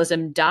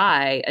journalism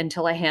die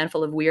until a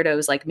handful of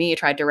weirdos like me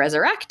tried to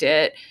resurrect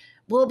it?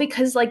 Well,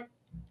 because like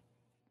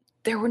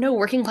there were no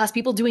working class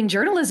people doing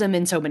journalism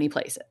in so many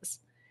places.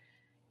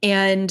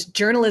 And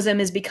journalism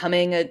is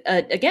becoming,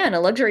 again,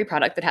 a luxury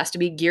product that has to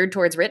be geared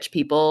towards rich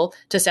people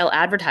to sell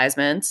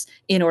advertisements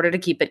in order to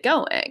keep it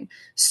going.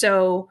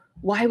 So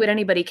why would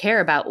anybody care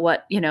about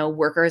what,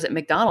 workers at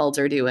McDonald's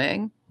are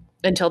doing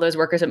until those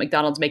workers at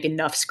McDonald's make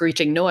enough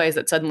screeching noise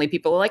that suddenly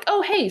people are like,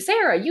 oh, hey,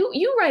 Sarah,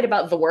 you write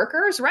about the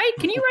workers, right?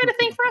 Can you write a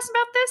thing for us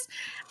about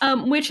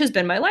this? Which has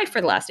been my life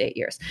for the last 8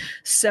 years.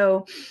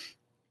 So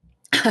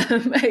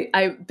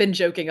I've been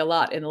joking a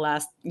lot in the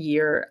last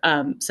year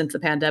since the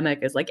pandemic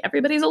is like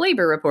everybody's a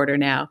labor reporter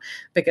now,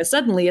 because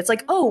suddenly it's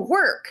like, oh,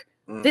 work,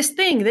 this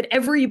thing that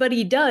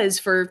everybody does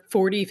for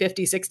 40,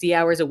 50, 60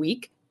 hours a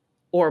week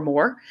or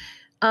more.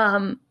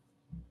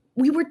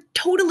 We were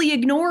totally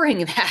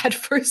ignoring that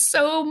for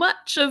so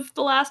much of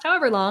the last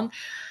however long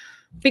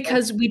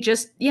because we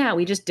just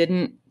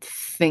didn't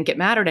think it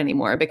mattered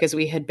anymore because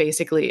we had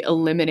basically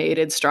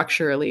eliminated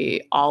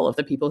structurally all of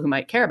the people who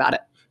might care about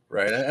it.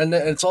 Right. And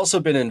it's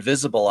also been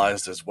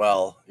invisibilized as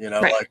well.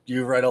 Right. Like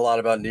you write a lot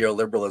about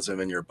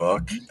neoliberalism in your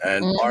book.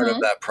 And part of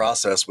that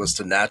process was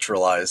to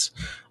naturalize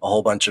a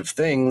whole bunch of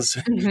things,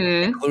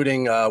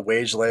 including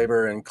wage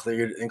labor,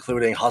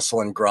 including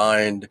hustle and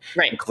grind,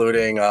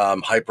 including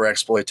hyper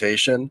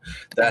exploitation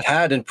that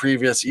had in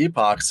previous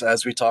epochs,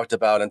 as we talked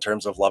about in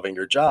terms of loving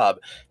your job,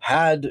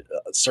 had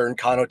certain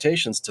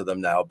connotations to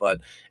them now. But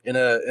in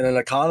an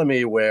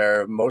economy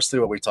where mostly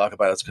what we talk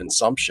about is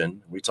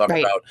consumption, we talk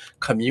about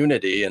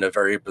community in a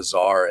very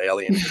bizarre,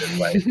 alienated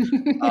way.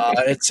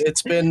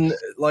 It's been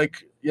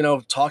like,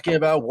 talking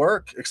about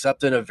work,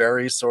 except in a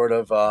very sort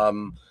of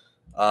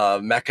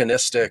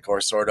mechanistic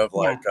or sort of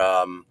like,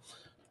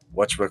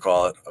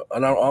 whatchamacallit,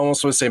 and I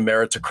almost want to say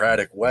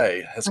meritocratic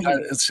way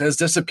has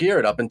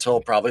disappeared up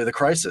until probably the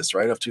crisis,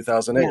 right, of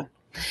 2008.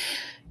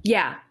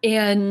 Yeah.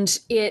 And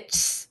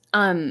it's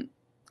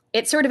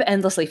sort of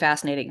endlessly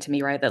fascinating to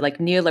me, right? That like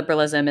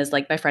neoliberalism is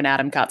like my friend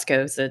Adam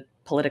Kotzko, who's a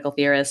political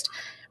theorist,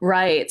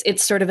 right?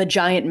 It's sort of a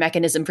giant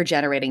mechanism for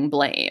generating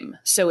blame.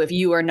 So if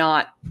you are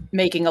not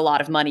making a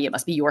lot of money, it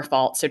must be your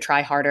fault. So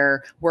try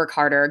harder, work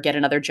harder, get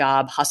another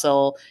job,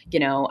 hustle.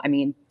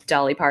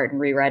 Dolly Parton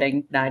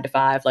rewriting 9 to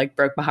 5 like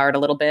broke my heart a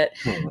little bit.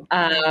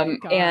 But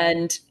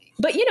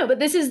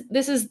this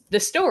is the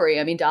story.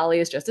 I mean, Dolly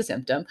is just a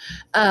symptom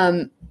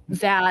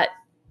that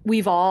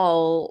we've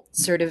all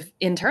sort of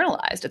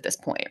internalized at this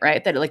point,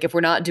 right? That like, if we're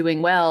not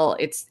doing well,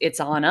 it's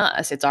on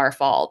us. It's our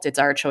fault. It's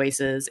our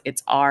choices.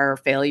 It's our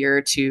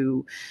failure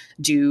to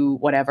do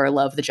whatever,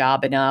 love the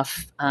job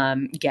enough,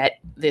 get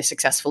the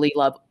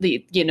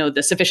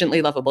the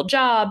sufficiently lovable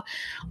job.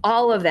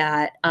 All of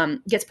that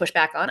gets pushed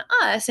back on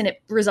us. And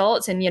it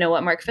results in,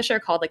 what Mark Fisher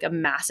called like a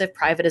massive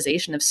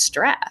privatization of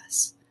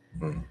stress.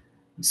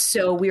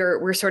 So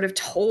we're sort of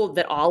told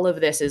that all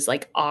of this is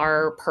like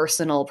our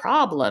personal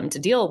problem to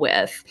deal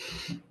with,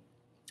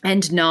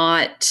 and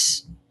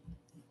not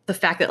the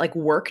fact that like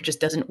work just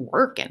doesn't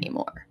work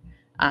anymore.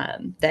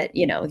 That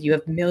you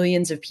have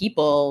millions of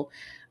people.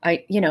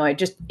 I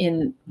just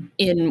in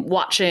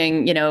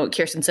watching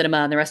Kirsten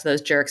Sinema and the rest of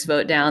those jerks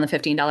vote down the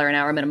 $15 an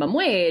hour minimum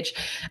wage.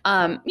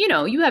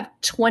 You have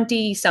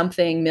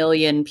 20-something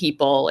million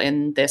people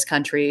in this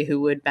country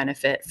who would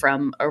benefit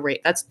from a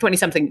rate that's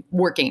 20-something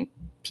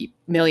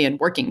million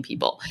working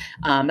people.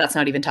 That's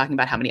not even talking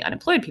about how many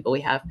unemployed people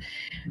we have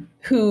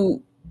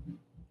who,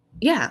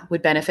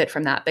 would benefit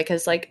from that,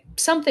 because like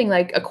something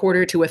like a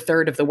quarter to a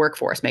third of the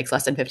workforce makes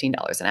less than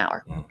 $15 an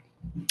hour.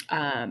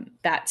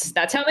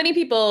 That's how many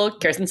people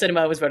Kirsten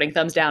Sinema was voting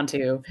thumbs down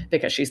to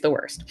because she's the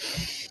worst.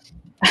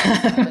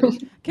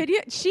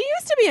 She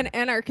used to be an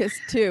anarchist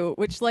too,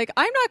 which like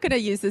I'm not going to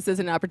use this as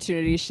an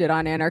opportunity to shit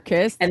on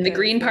anarchists. And the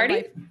Green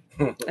Party?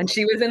 And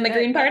she was in the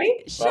Green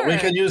Party? Sure. Well, we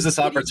could use this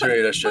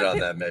opportunity to shit on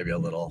that maybe a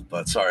little,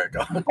 but sorry,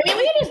 go on. I mean,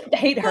 we just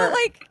hate her. But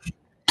like,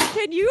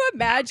 can you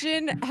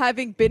imagine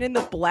having been in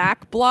the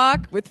black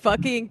bloc with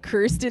fucking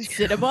Kirsten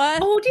Sinema?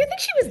 Oh, do you think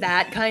she was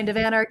that kind of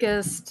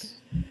anarchist?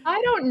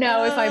 I don't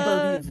know if I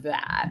believe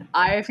that.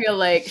 I feel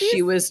like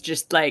she was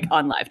just like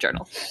on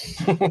LiveJournal.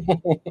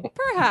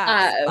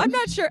 Perhaps. I'm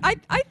not sure. I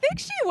think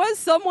she was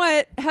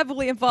somewhat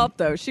heavily involved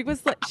though. She's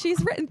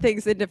written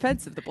things in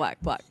defense of the black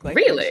bloc. Like,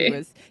 really? She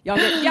was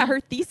younger. Yeah, her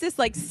thesis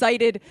like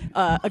cited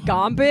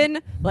Agamben,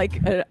 like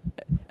an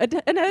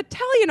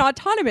Italian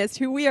autonomist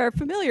who we are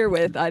familiar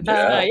with on this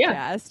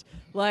podcast.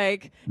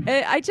 Like,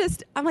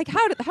 I'm like,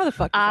 how the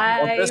fuck?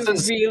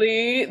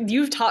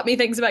 You've taught me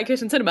things about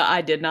Kirsten Sinema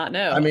I did not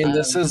know. I mean,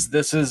 this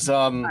is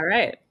all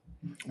right.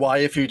 Why,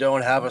 if you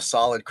don't have a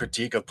solid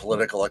critique of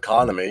political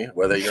economy,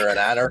 whether you're an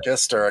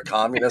anarchist or a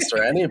communist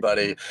or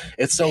anybody,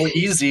 it's so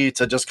easy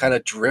to just kind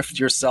of drift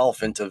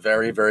yourself into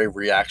very, very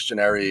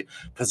reactionary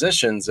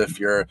positions if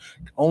you're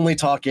only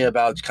talking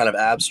about kind of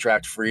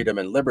abstract freedom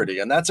and liberty.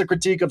 And that's a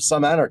critique of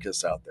some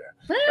anarchists out there.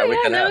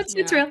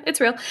 It's real.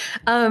 It's real.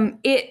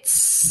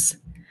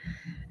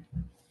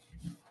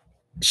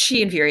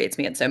 she infuriates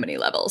me on so many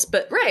levels.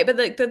 But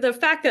the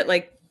fact that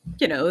like,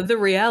 you know, the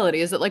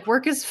reality is that like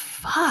work is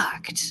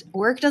fucked.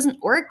 Work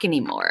doesn't work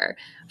anymore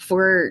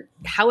for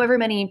however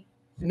many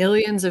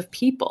millions of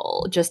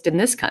people just in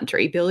this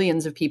country,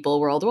 billions of people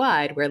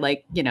worldwide, where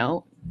like, you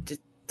know,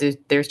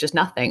 there's just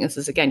nothing. This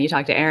is, again, you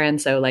talk to Aaron,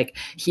 so like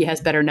he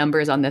has better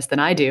numbers on this than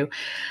I do.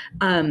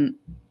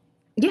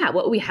 Yeah,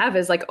 what we have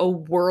is like a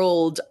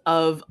world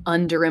of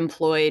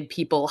underemployed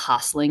people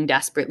hustling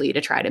desperately to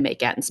try to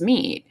make ends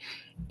meet.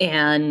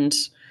 And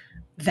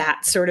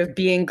that sort of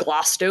being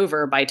glossed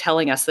over by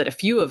telling us that a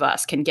few of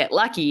us can get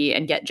lucky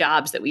and get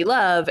jobs that we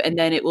love, and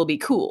then it will be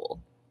cool.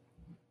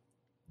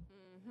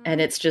 And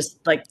it's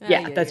just like,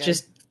 that's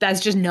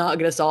just not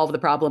going to solve the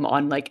problem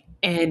on like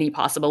any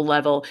possible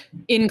level,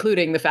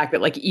 including the fact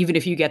that like even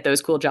if you get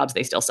those cool jobs,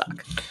 they still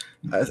suck.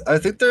 I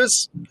think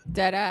there's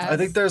dead ass. I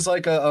think there's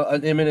like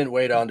an imminent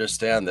way to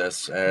understand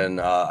this,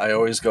 and I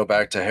always go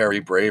back to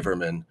Harry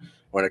Braverman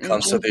when it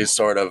comes to these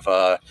sort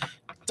of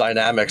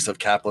dynamics of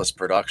capitalist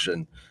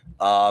production.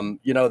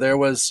 You know, there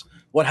was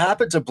what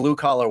happened to blue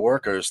collar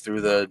workers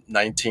through the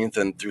 19th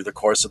and through the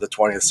course of the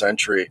 20th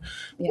century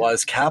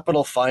was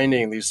capital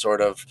finding these sort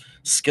of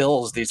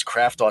skills, these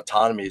craft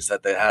autonomies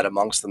that they had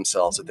amongst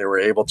themselves that they were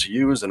able to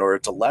use in order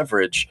to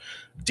leverage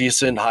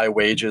decent high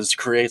wages,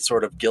 create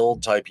sort of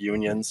guild type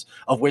unions,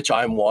 of which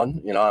I'm one.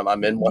 You know,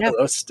 I'm in one of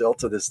those still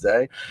to this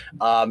day.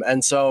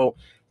 And so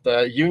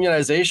the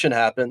unionization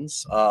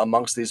happens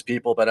amongst these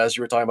people. But as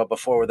you were talking about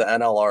before with the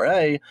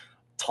NLRA,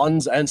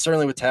 tons, and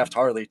certainly with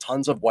Taft-Hartley,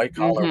 tons of white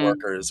collar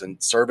workers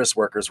and service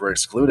workers were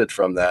excluded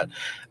from that.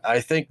 I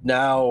think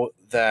now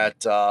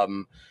that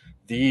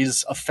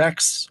these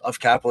effects of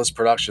capitalist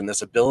production,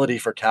 this ability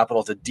for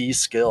capital to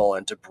de-skill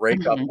and to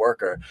break up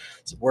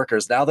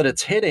workers, now that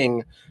it's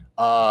hitting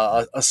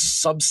a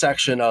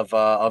subsection of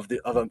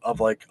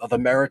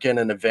American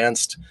and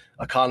advanced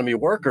economy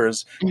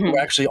workers who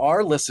actually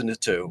are listened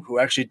to, who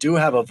actually do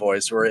have a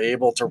voice, who are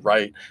able to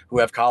write, who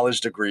have college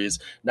degrees.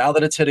 Now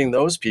that it's hitting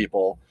those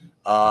people,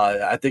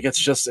 I think it's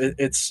just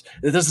this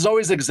has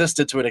always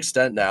existed to an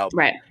extent now.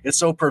 Right. It's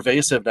so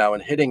pervasive now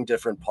and hitting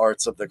different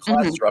parts of the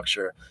class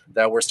structure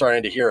that we're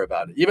starting to hear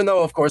about it, even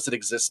though, of course, it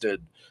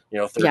existed,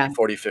 30,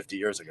 40, 50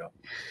 years ago.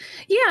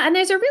 Yeah, and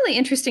there's a really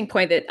interesting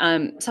point that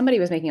somebody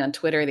was making on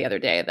Twitter the other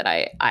day that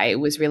I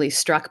was really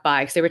struck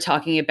by, because they were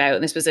talking about,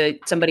 and this was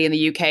somebody in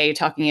the UK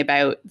talking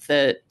about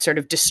the sort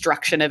of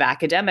destruction of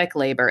academic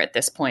labor at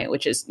this point,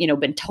 which has,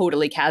 been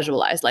totally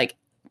casualized. Like,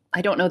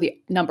 I don't know the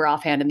number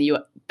offhand in the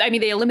US. I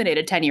mean, they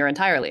eliminated tenure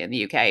entirely in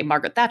the UK.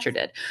 Margaret Thatcher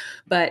did.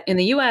 But in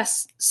the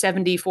US,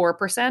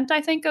 74%, I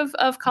think,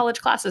 of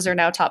college classes are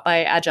now taught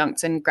by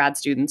adjuncts and grad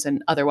students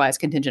and otherwise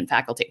contingent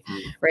faculty,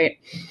 right?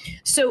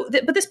 So,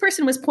 but this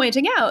person was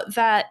pointing out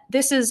that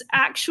this is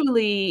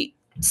actually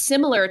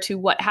similar to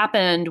what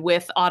happened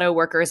with auto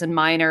workers and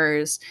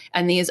miners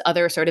and these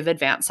other sort of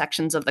advanced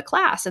sections of the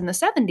class in the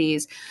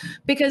 70s,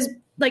 because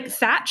like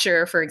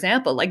Thatcher, for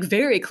example, like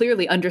very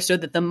clearly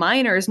understood that the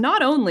miners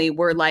not only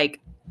were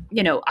like,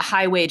 a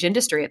high wage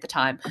industry at the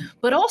time,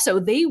 but also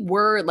they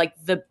were like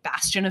the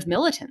bastion of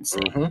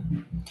militancy.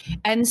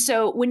 And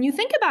so when you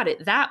think about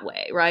it that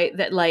way, right,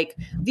 that like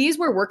these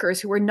were workers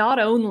who were not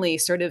only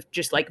sort of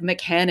just like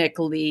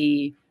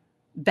mechanically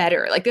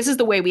better. Like this is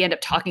the way we end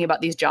up talking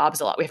about these jobs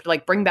a lot. We have to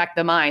like bring back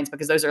the mines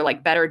because those are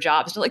like better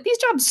jobs. So like these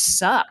jobs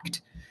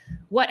sucked.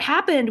 What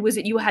happened was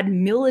that you had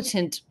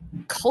militant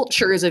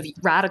cultures of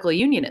radical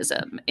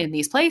unionism in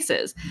these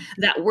places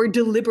that were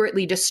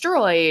deliberately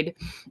destroyed,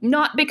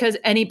 not because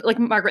like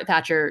Margaret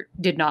Thatcher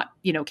did not,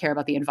 care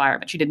about the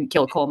environment. She didn't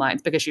kill coal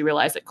mines because she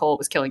realized that coal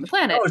was killing the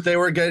planet. Oh, they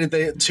were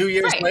 2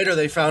 years later,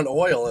 they found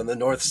oil in the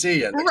North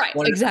Sea. And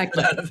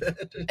exactly.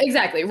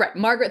 Exactly, right.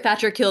 Margaret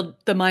Thatcher killed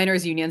the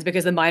miners' unions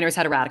because the miners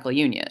had a radical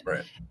union.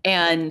 Right.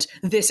 And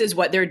this is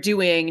what they're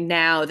doing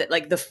now that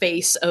like the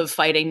face of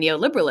fighting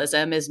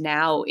neoliberalism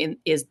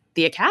is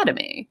the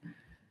academy.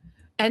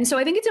 And so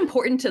I think it's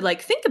important to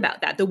like think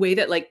about that, the way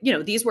that like,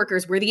 these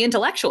workers were the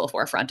intellectual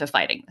forefront of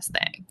fighting this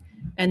thing.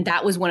 And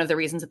that was one of the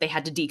reasons that they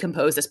had to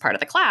decompose this part of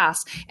the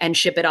class and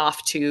ship it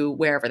off to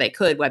wherever they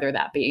could, whether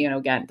that be,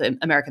 again, the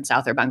American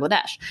South or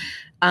Bangladesh.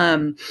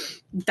 And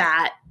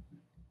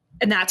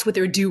that's what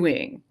they're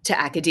doing to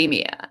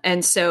academia.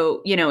 And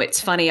so,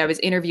 it's funny. I was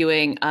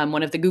interviewing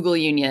one of the Google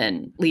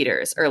union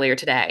leaders earlier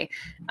today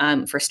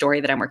for a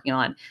story that I'm working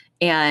on.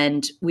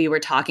 And we were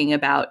talking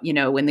about,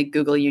 when the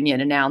Google union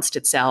announced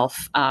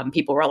itself,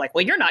 people were like,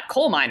 well, you're not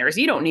coal miners.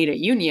 You don't need a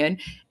union.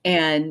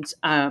 And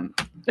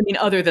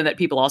other than that,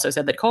 people also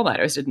said that coal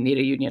miners didn't need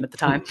a union at the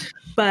time.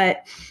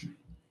 But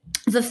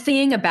the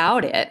thing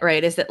about it,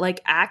 right, is that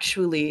like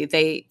actually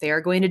they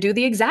are going to do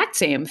the exact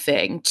same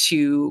thing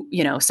to,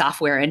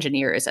 software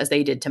engineers as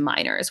they did to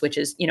miners, which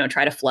is,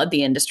 try to flood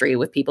the industry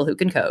with people who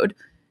can code,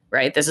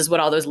 right? This is what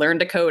all those learn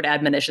to code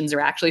admonitions are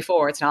actually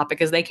for. It's not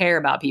because they care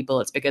about people.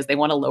 It's because they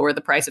want to lower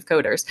the price of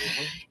coders.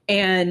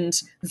 And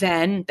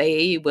then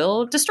they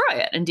will destroy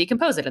it and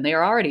decompose it. And they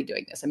are already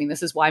doing this. I mean,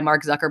 this is why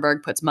Mark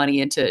Zuckerberg puts money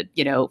into,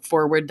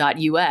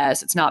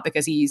 forward.us. It's not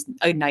because he's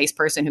a nice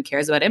person who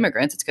cares about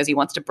immigrants. It's because he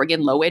wants to bring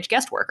in low-wage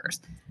guest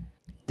workers.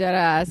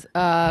 Deadass.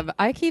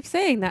 I keep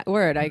saying that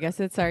word. I guess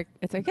it's our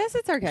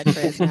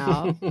catchphrase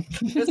now.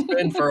 It's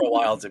been for a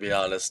while, to be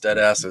honest.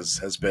 Deadass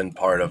has been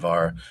part of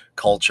our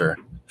culture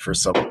for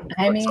some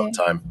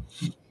time.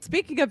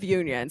 Speaking of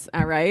unions,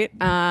 all right,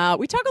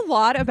 we talk a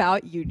lot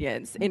about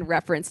unions in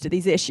reference to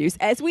these issues,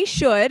 as we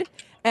should.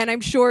 And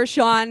I'm sure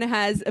Sean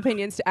has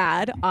opinions to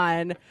add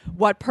on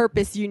what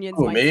purpose unions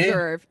might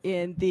serve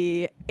in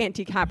the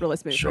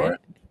anti-capitalist movement. Sure.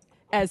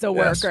 As a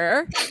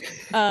worker.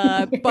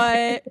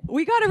 But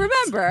we got to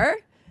remember,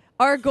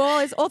 our goal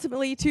is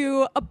ultimately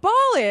to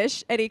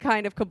abolish any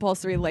kind of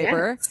compulsory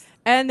labor,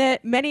 and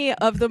that many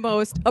of the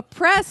most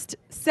oppressed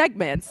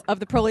segments of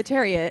the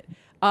proletariat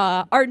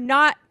are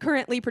not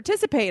currently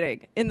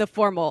participating in the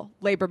formal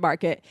labor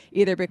market,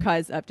 either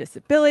because of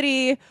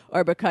disability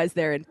or because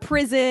they're in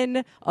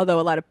prison, although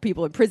a lot of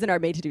people in prison are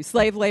made to do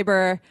slave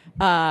labor,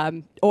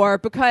 or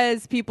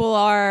because people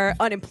are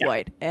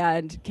unemployed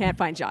and can't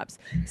find jobs.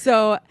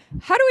 So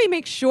how do we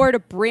make sure to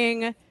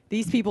bring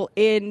these people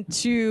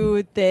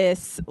into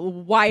this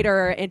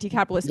wider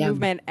anti-capitalist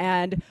movement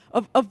and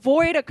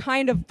avoid a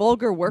kind of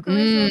vulgar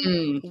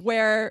workerism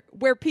where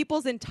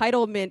people's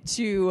entitlement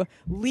to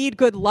lead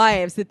good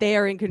lives that they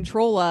are in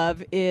control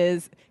of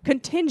is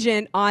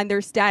contingent on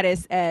their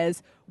status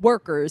as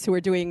workers who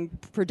are doing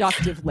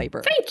productive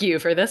labor? Thank you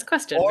for this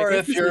question. Or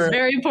if this you're is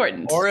very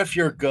important. Or if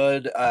you're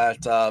good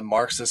at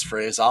Marxist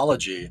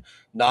phraseology,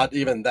 not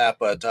even that,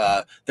 but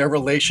their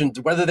relation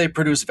to whether they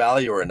produce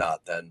value or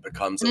not then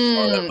becomes a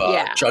part of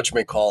a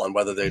judgment call on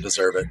whether they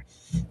deserve it.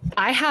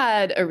 I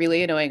had a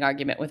really annoying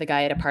argument with a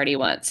guy at a party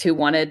once who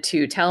wanted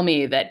to tell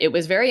me that it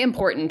was very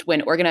important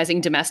when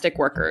organizing domestic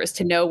workers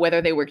to know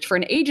whether they worked for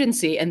an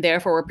agency and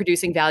therefore were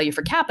producing value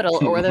for capital,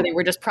 or whether they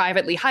were just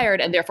privately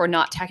hired and therefore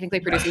not technically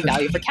producing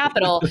value for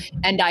capital.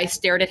 And I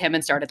stared at him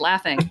and started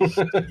laughing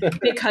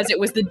because it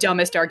was the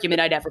dumbest argument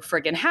I'd ever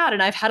friggin' had.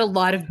 And I've had a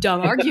lot of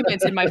dumb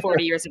arguments in my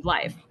 40 years of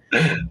life.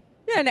 Yeah,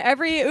 and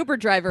every Uber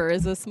driver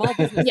is a small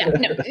business.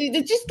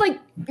 It's just like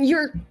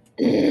you're...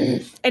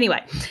 Anyway,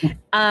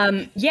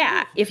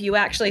 if you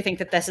actually think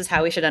that this is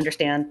how we should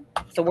understand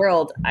the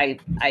world,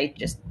 I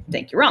just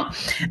think you're wrong.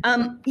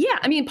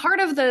 I mean, part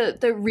of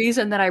the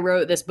reason that I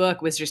wrote this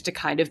book was just to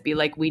kind of be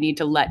like, we need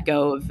to let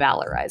go of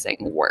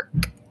valorizing work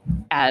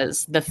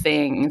as the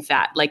thing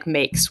that like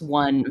makes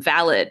one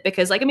valid,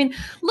 because like, I mean,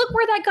 look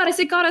where that got us.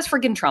 It got us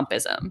friggin'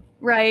 Trumpism,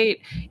 right?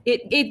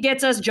 It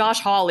gets us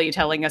Josh Hawley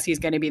telling us he's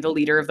going to be the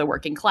leader of the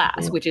working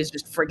class, which is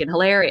just friggin'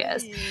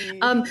 hilarious.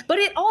 But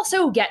it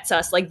also gets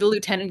us like the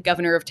lieutenant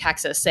governor of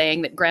Texas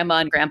saying that grandma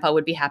and grandpa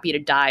would be happy to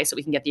die so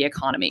we can get the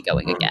economy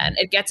going again.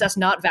 It gets us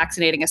not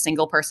vaccinating a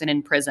single person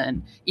in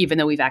prison, even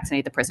though we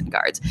vaccinate the prison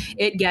guards.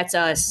 It gets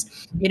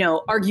us,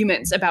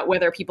 arguments about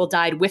whether people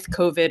died with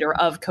COVID or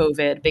of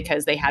COVID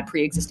because they had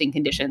pre-existing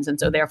conditions, and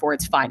so therefore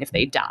it's fine if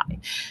they die.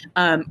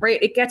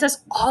 Right? It gets us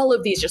all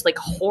of these just like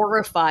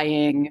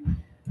horrifying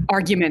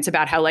arguments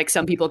about how like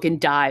some people can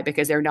die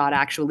because they're not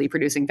actually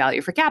producing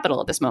value for capital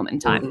at this moment in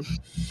time,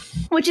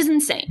 which is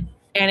insane.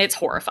 And it's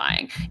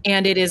horrifying.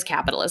 And it is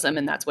capitalism,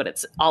 and that's what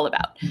it's all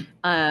about.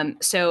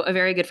 So a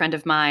very good friend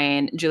of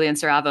mine, Julian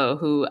Saravo,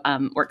 who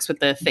works with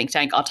the think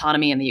tank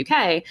Autonomy in the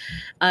UK,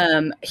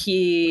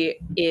 he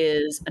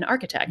is an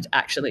architect,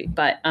 actually.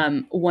 But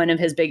one of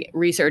his big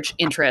research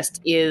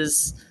interests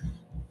is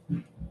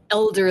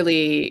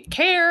elderly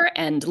care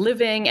and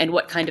living, and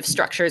what kind of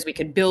structures we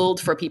could build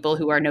for people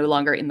who are no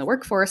longer in the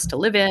workforce to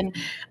live in,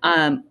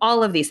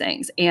 all of these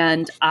things.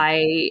 And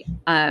I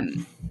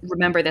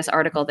remember this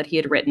article that he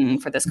had written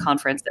for this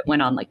conference that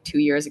went on like 2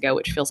 years ago,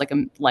 which feels like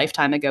a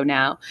lifetime ago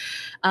now,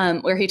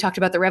 where he talked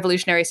about the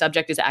revolutionary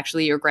subject is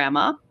actually your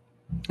grandma.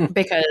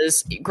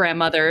 Because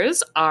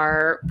grandmothers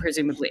are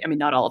presumably, I mean,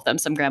 not all of them,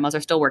 some grandmas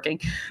are still working,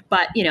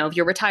 but if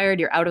you're retired,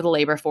 you're out of the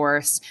labor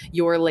force,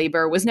 your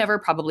labor was never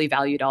probably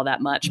valued all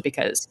that much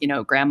because,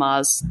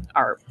 grandmas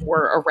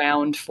were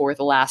around for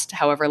the last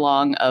however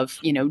long of,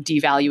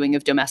 devaluing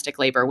of domestic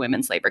labor,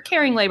 women's labor,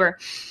 caring labor.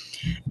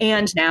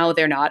 And now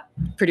they're not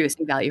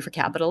producing value for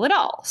capital at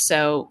all.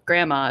 So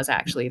grandma is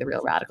actually the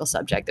real radical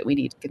subject that we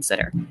need to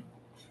consider.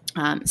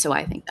 So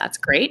I think that's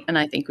great. And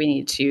I think we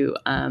need to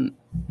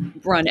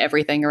run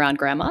everything around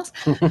grandmas.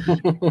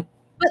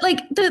 But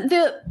like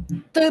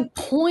the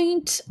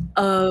point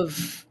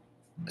of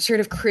sort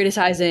of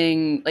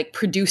criticizing like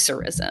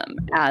producerism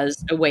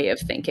as a way of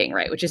thinking,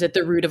 right, which is at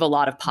the root of a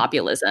lot of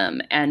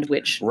populism, and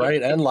which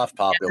right and left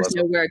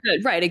populism. Nowhere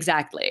good. Right,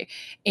 exactly.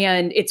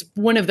 And it's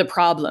one of the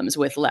problems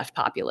with left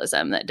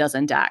populism that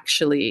doesn't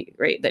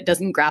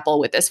grapple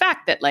with this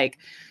fact that like,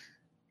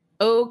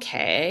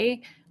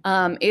 okay,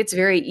 it's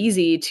very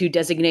easy to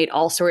designate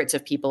all sorts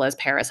of people as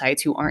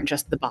parasites who aren't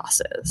just the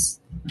bosses.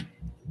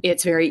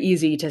 it's very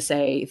easy to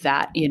say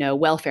that,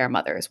 welfare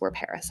mothers were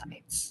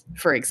parasites,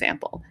 for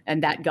example,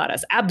 and that got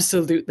us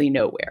absolutely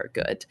nowhere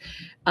good.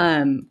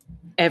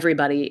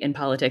 Everybody in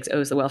politics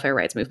owes the welfare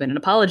rights movement an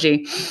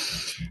apology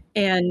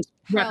and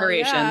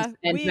reparations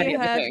and we many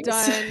other have things.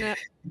 done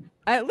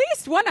at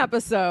least one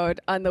episode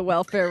on the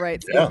welfare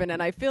rights movement,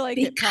 and I feel like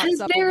it pops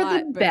up a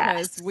lot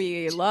because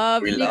we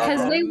love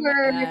because they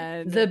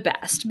were the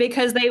best,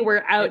 because they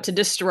were out to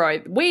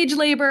destroy wage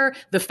labor,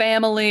 the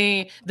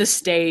family, the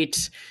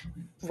state,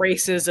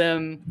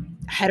 racism,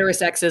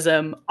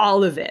 heterosexism,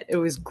 all of it. It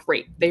was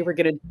great. They were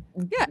going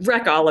to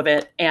wreck all of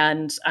it,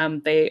 and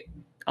they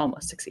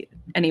almost succeeded.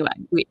 Anyway,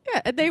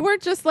 they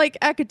weren't just like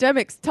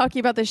academics talking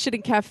about this shit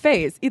in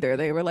cafes either.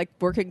 They were like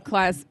working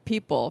class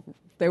people.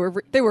 They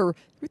were the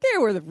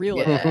real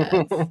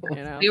advocates,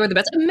 They were the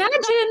best.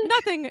 Imagine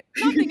nothing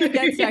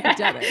against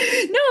academics.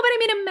 No, but I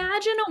mean,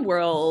 imagine a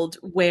world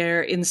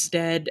where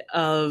instead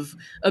of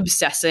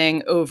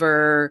obsessing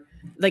over,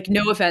 like,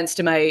 no offense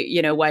to my,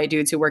 white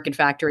dudes who work in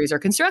factories or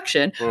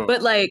construction,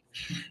 but like,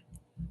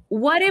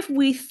 what if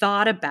we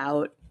thought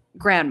about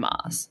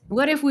grandmas?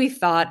 What if we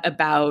thought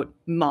about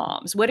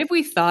moms? What if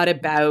we thought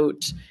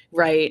about,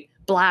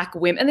 Black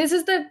women? And this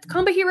is the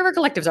Combahee River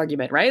Collective's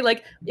argument, right?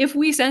 Like, if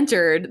we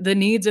centered the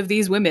needs of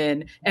these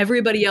women,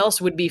 everybody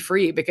else would be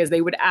free, because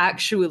they would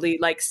actually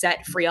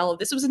set free all of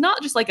this. It was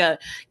not just like a,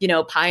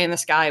 pie in the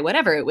sky,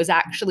 whatever. It was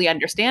actually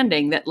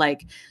understanding that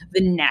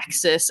the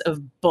nexus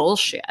of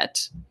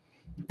bullshit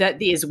that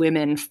these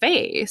women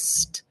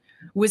faced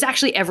was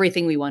actually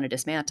everything we want to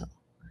dismantle.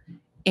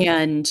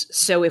 And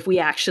so if we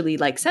actually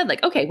said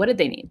okay, what did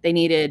they need? They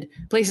needed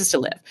places to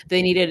live.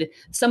 They needed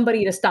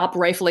somebody to stop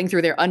rifling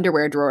through their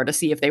underwear drawer to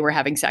see if they were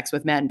having sex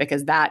with men,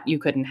 because that you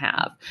couldn't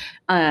have.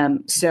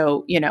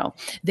 So,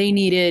 they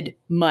needed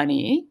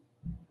money.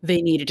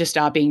 They needed to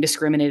stop being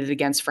discriminated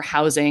against for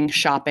housing,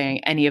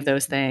 shopping, any of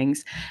those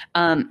things.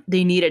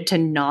 They needed to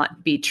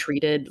not be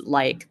treated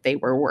like they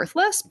were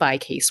worthless by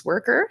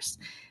caseworkers.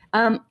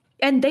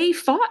 And they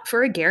fought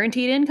for a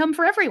guaranteed income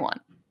for everyone,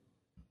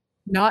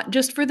 not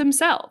just for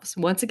themselves,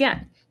 once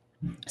again.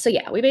 So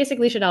yeah, we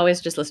basically should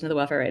always just listen to the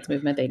welfare rights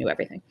movement. They knew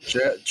everything.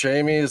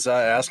 Jamie's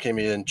asking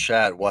me in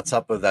chat, what's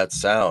up with that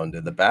sound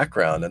in the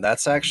background? And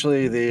that's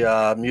actually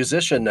the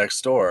musician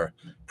next door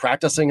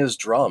practicing his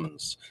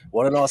drums.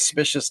 What an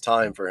auspicious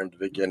time for him to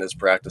begin his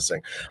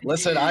practicing.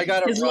 Listen, I got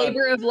to His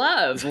labor of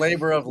love. His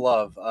labor of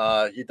love.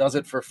 He does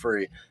it for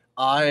free.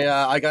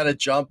 I got to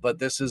jump, but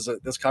this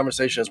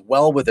conversation is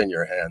well within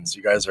your hands.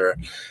 You guys are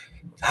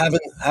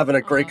having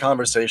a great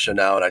conversation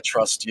now, and I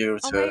trust you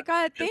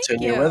to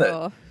continue with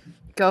it.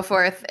 Go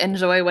forth,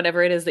 enjoy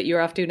whatever it is that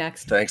you're off to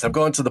next. Thanks. I'm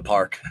going to the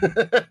park.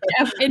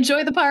 Yeah,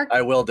 enjoy the park.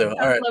 I will do. All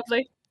right.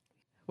 Lovely.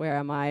 Where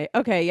am I?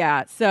 Okay,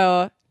 yeah.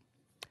 So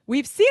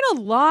we've seen a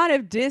lot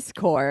of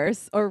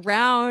discourse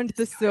around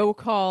the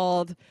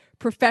so-called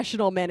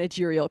professional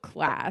managerial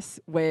class,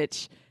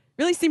 which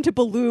really seemed to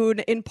balloon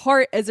in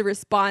part as a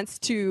response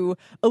to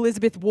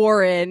Elizabeth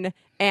Warren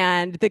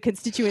and the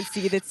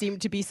constituency that seemed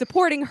to be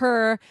supporting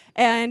her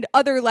and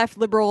other left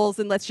liberals,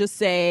 and let's just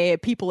say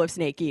people of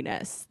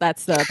snakiness.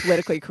 That's the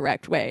politically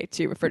correct way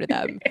to refer to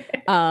them,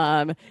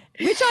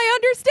 which I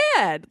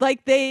understand.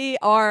 They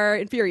are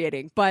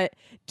infuriating. But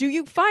do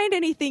you find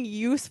anything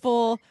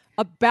useful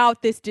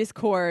about this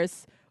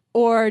discourse,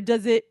 or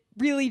does it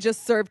really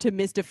just serve to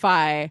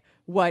mystify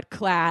what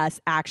class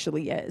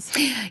actually is?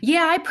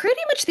 Yeah, I pretty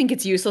much think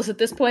it's useless at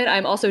this point.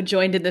 I'm also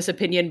joined in this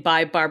opinion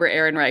by Barbara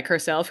Ehrenreich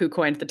herself, who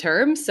coined the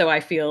term. So I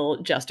feel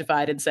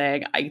justified in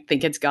saying I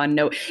think it's gone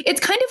no. It's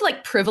kind of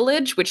like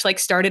privilege, which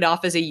started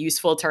off as a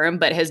useful term,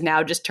 but has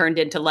now just turned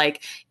into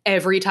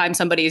every time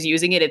somebody is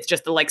using it, it's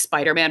just the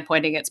Spider-Man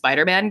pointing at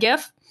Spider-Man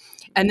gif.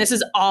 And this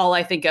is all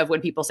I think of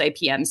when people say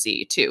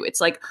PMC too.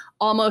 It's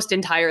almost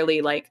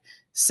entirely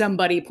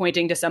somebody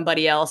pointing to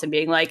somebody else and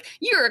being like,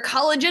 you're a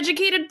college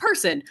educated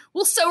person.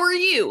 Well, so are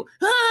you.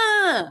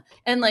 Ah!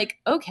 And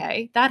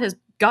okay, that has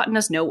gotten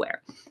us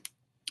nowhere.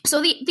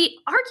 So the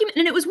argument,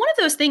 and it was one of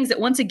those things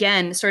that once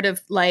again, sort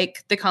of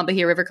like the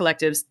Combahee River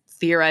Collective's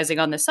theorizing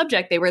on this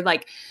subject, they were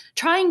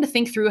trying to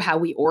think through how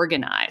we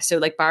organize.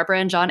 So Barbara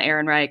and John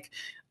Ehrenreich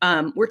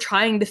were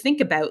trying to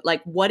think about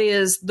what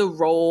is the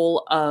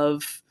role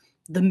of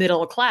the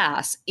middle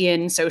class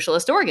in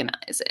socialist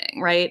organizing,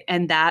 right?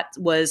 And that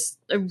was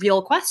a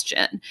real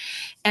question.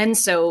 And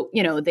so,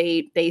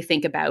 they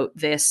think about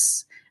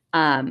this.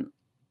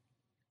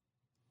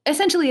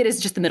 Essentially, it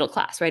is just the middle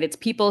class, right? It's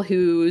people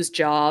whose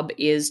job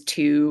is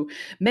to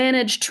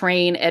manage,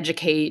 train,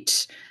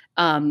 educate,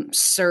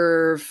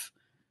 serve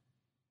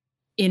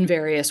in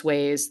various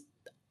ways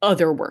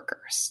other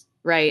workers.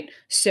 right?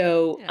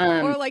 So,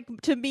 or like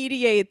to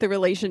mediate the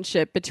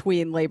relationship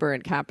between labor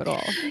and capital.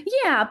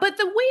 Yeah, but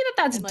the way that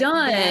that's and, like,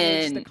 done,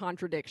 manage the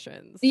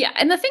contradictions. Yeah,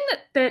 and the thing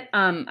that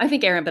I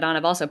think Aaron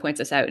Badonov also points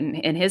this out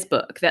in his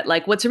book, that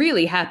like what's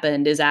really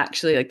happened is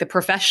actually like the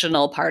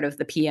professional part of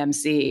the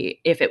PMC,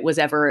 if it was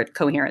ever a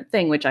coherent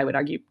thing, which I would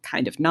argue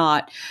kind of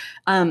not,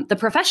 the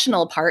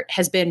professional part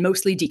has been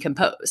mostly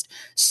decomposed.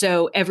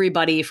 So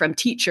everybody from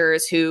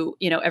teachers who,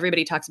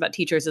 everybody talks about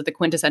teachers as the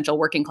quintessential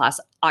working class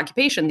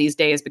occupation these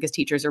days because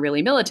teachers are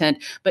really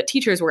militant, but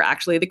teachers were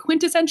actually the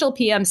quintessential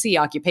PMC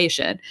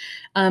occupation.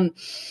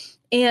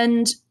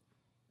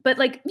 But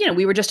like,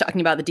 we were just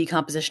talking about the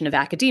decomposition of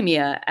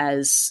academia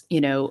as,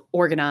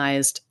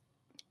 organized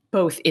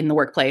both in the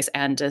workplace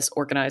and as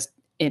organized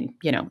in,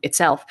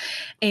 itself.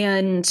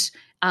 And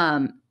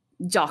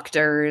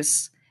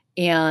doctors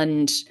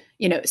and,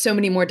 so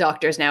many more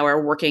doctors now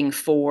are working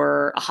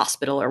for a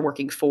hospital or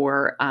working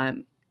for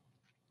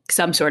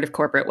some sort of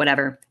corporate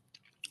whatever,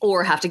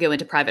 or have to go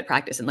into private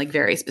practice in like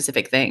very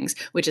specific things,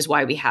 which is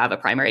why we have a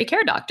primary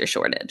care doctor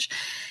shortage.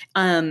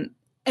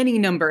 Any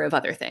number of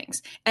other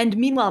things. And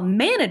meanwhile,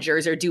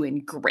 managers are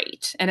doing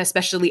great, and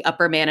especially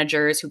upper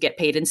managers who get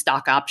paid in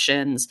stock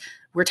options.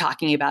 We're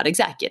talking about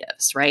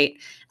executives, right?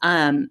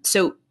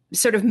 So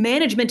sort of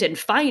management and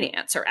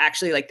finance are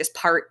actually like this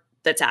part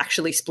that's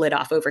actually split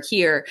off over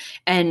here.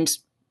 And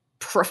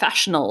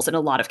professionals in a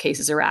lot of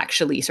cases are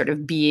actually sort of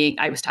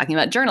I was talking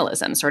about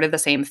journalism, sort of the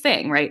same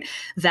thing, right?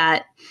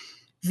 That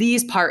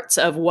these parts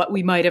of what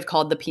we might have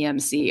called the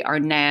PMC are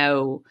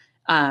now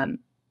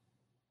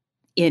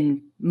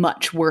in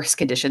much worse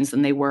conditions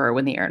than they were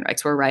when the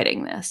Ehrenreichs were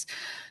writing this.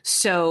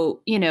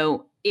 So,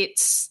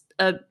 it's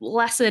a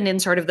lesson in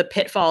sort of the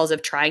pitfalls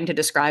of trying to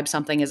describe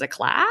something as a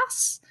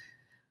class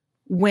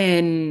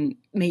when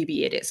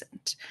maybe it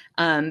isn't.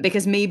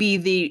 Because maybe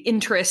the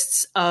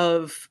interests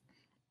of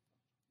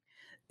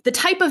the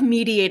type of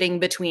mediating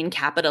between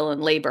capital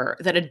and labor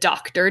that a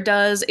doctor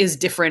does is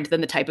different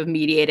than the type of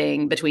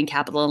mediating between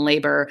capital and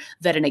labor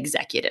that an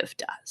executive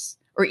does,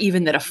 or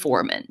even that a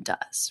foreman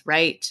does,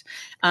 right?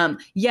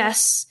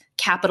 Yes,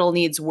 capital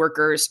needs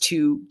workers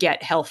to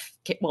get health.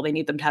 Well, they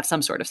need them to have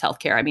some sort of health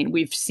care. I mean,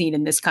 we've seen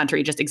in this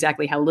country just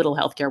exactly how little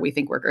health care we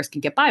think workers can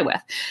get by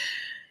with.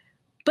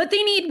 But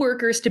they need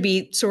workers to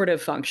be sort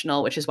of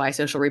functional, which is why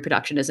social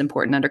reproduction is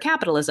important under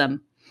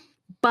capitalism.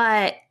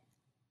 But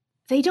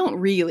they don't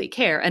really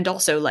care. And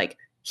also, like,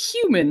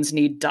 humans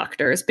need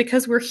doctors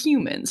because we're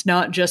humans,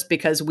 not just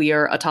because we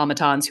are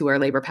automatons who are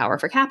labor power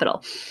for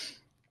capital.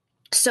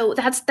 So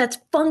that's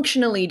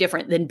functionally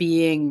different than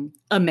being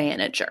a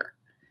manager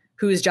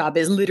whose job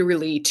is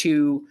literally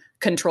to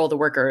control the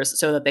workers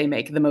so that they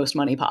make the most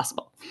money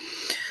possible.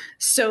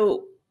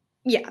 So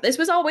yeah, this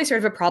was always sort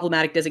of a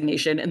problematic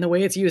designation, and the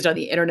way it's used on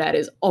the internet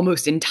is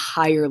almost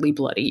entirely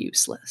bloody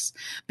useless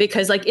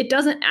because like it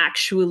doesn't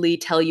actually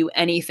tell you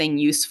anything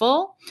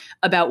useful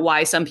about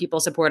why some people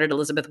supported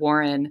Elizabeth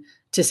Warren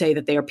to say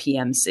that they are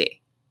PMC.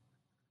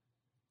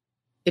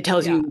 It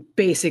tells you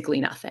basically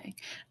nothing.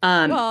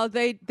 Well,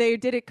 they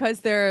did it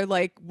because they're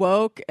like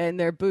woke and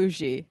they're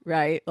bougie,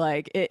 right?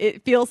 Like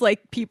it feels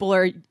like people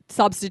are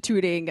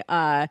substituting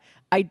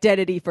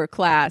identity for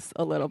class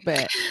a little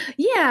bit.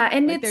 Yeah,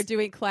 and like they're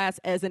doing class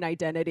as an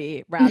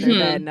identity rather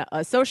than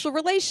a social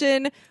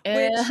relation, which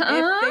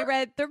if they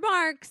read their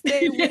Marx,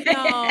 they would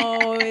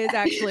know is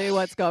actually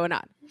what's going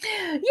on.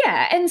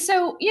 Yeah, and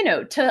so,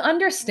 to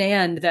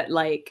understand that,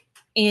 like,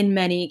 in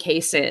many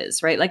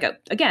cases, right? Like,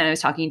 again, I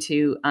was talking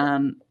to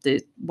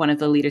one of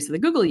the leaders of the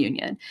Google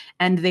union,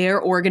 and they're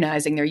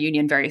organizing their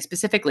union very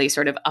specifically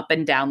sort of up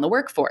and down the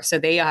workforce. So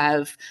they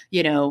have,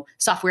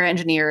 software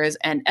engineers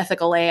and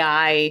ethical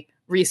AI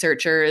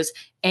researchers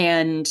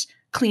and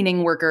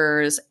cleaning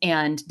workers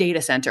and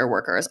data center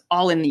workers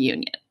all in the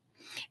union.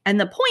 And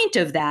the point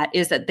of that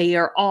is that they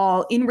are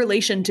all, in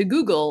relation to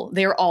Google,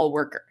 they're all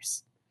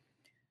workers.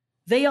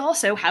 They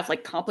also have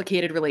like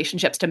complicated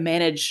relationships to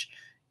manage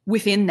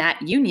within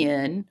that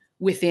union.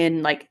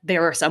 Within, like,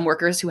 there are some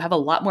workers who have a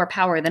lot more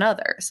power than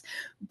others.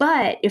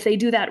 But if they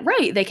do that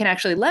right, they can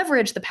actually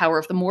leverage the power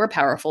of the more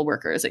powerful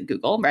workers at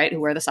Google, right?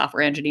 Who are the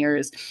software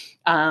engineers,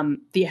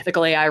 the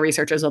ethical AI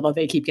researchers, although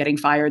they keep getting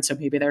fired, so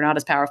maybe they're not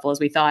as powerful as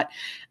we thought.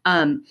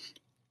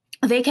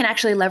 They can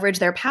actually leverage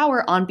their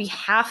power on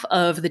behalf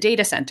of the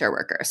data center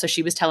workers. So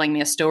she was telling me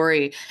a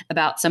story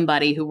about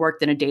somebody who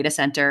worked in a data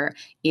center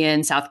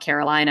in South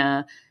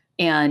Carolina.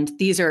 And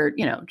these are,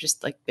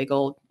 just like big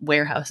old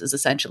warehouses,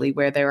 essentially,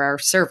 where there are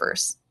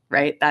servers,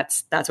 right?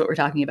 That's what we're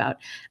talking about.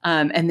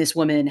 And this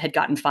woman had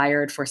gotten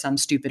fired for some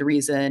stupid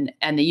reason.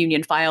 And the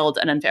union filed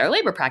an unfair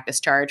labor practice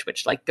charge,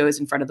 which like goes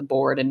in front of the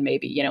board. And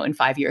maybe, in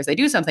 5 years, they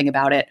do something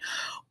about it.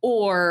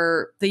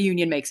 Or the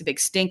union makes a big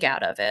stink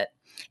out of it.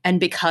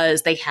 And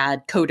because they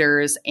had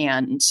coders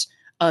and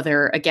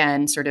other,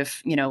 again, sort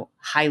of,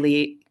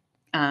 highly,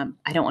 I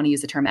don't want to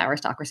use the term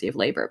aristocracy of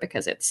labor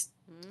because it's,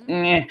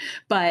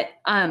 but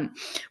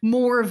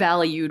more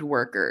valued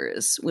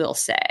workers, we'll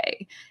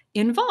say,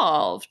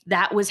 involved,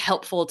 that was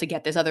helpful to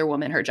get this other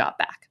woman her job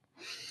back.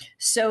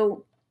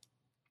 So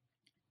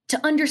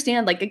to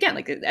understand, like, again,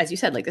 like, as you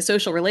said, like the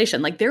social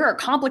relation, like there are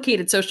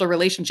complicated social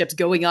relationships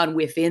going on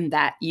within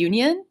that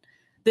union.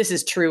 This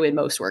is true in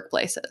most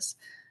workplaces.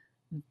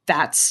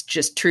 That's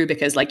just true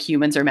because like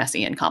humans are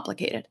messy and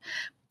complicated.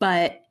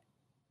 But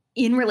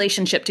in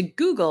relationship to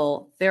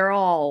Google, they're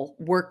all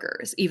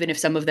workers, even if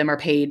some of them are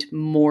paid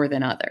more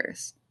than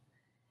others.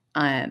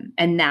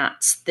 And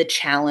that's the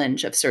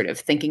challenge of sort of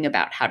thinking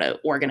about how to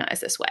organize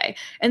this way.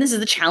 And this is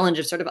the challenge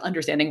of sort of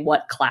understanding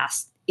what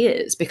class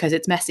is, because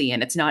it's messy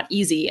and it's not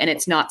easy and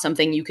it's not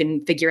something you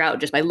can figure out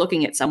just by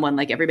looking at someone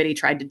like everybody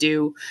tried to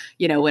do,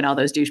 you know, when all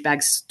those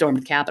douchebags stormed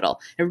the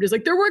Capitol. Everybody's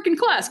like, they're working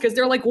class because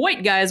they're like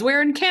white guys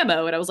wearing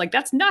camo. And I was like,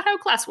 that's not how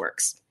class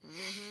works.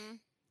 Mm-hmm.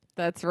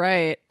 That's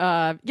right.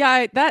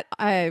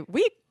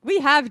 We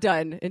have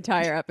done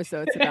entire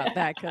episodes about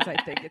that because I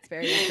think it's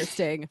very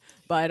interesting.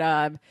 But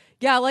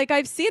yeah, like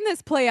I've seen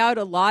this play out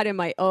a lot in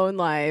my own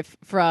life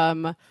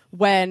from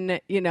when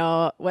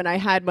I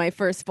had my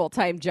first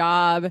full-time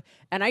job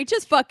and I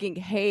just fucking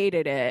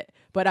hated it.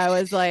 But I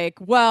was like,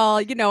 well,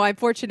 I'm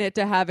fortunate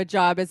to have a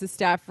job as a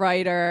staff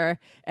writer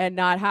and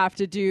not have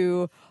to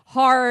do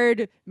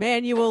hard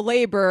manual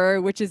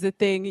labor, which is a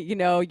thing,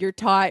 you're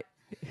taught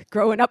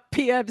growing up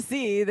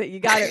PMC that you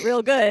got it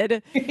real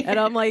good. And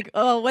I'm like,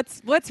 oh,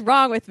 what's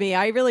wrong with me?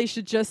 I really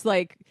should just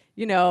suck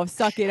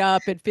it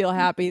up and feel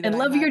happy that and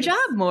love your job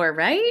more,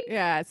 right?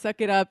 Yeah, suck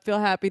it up, feel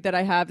happy that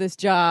I have this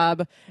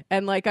job.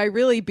 And like I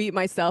really beat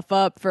myself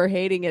up for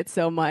hating it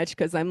so much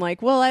because I'm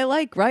like, well, I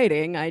like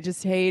writing. I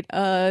just hate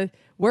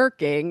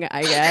working,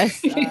 I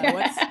guess.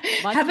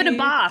 Having a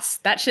boss,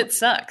 that shit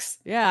sucks.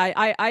 Yeah,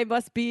 I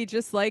must be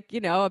just like,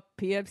 a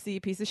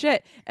PMC piece of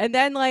shit. And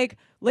then like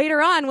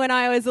later on when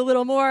I was a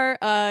little more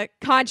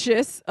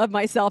conscious of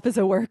myself as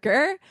a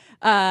worker,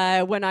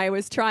 when I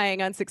was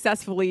trying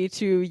unsuccessfully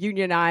to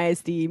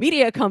unionize the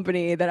media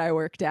company that I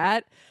worked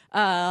at,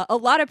 a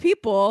lot of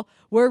people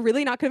were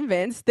really not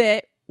convinced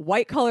that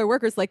white collar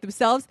workers like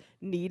themselves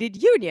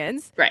needed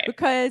unions, right?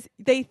 Because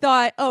they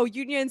thought, oh,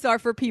 unions are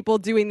for people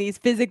doing these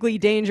physically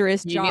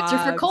dangerous jobs. Unions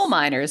are for coal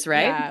miners,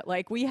 right? Yeah,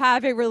 like we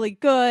have it really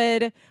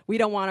good. We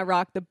don't want to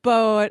rock the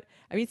boat.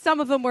 I mean, some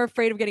of them were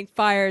afraid of getting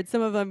fired.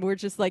 Some of them were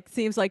just like,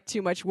 seems like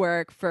too much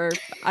work for,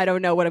 I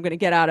don't know what I'm going to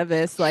get out of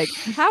this. Like,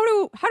 how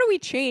do we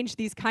change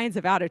these kinds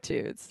of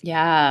attitudes?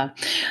 Yeah.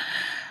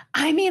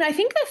 I mean, I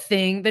think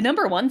the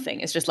number one thing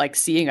is just like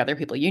seeing other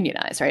people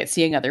unionize, right?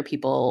 Seeing other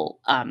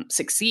people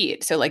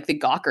succeed. So like the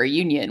Gawker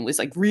union was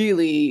like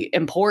really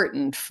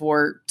important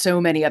for so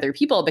many other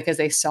people because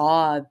they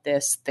saw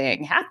this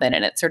thing happen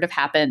and it sort of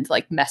happened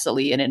like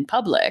messily and in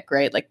public,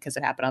 right? Like, because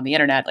it happened on the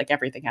internet, like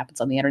everything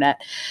happens on the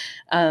internet.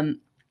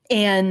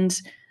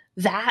 And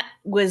that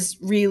was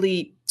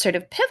really sort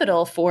of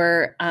pivotal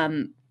for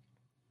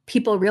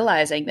people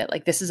realizing that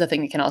like this is a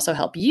thing that can also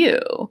help you.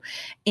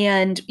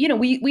 And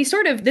we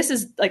sort of, this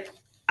is like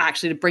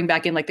actually to bring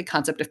back in like the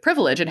concept of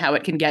privilege and how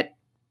it can get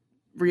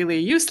really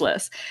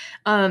useless.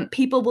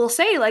 People will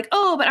say like,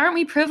 oh, but aren't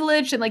we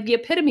privileged? And like the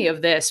epitome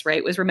of this,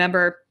 right, was,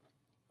 remember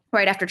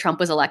right after Trump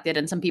was elected,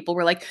 and some people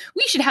were like,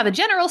 we should have a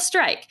general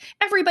strike.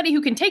 Everybody who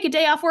can take a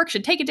day off work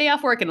should take a day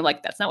off work. And I'm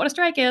like, that's not what a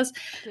strike is.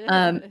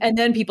 And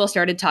then people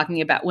started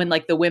talking about when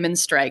like the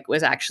women's strike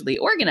was actually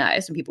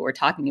organized and people were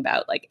talking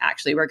about like,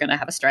 actually, we're going to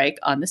have a strike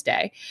on this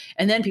day.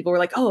 And then people were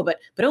like, oh, but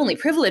only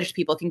privileged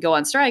people can go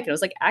on strike. And I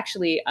was like,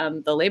 actually,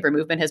 the labor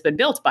movement has been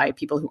built by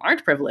people who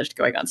aren't privileged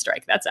going on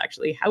strike. That's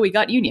actually how we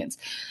got unions.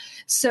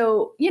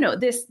 So,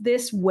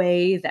 this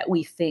way that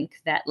we think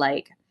that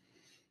like,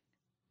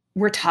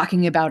 we're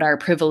talking about our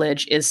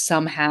privilege is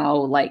somehow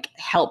like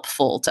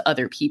helpful to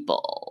other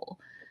people.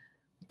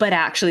 But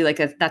actually like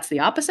that's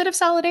the opposite of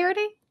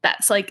solidarity.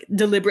 That's like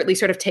deliberately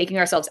sort of taking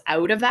ourselves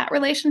out of that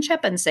relationship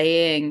and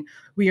saying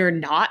we are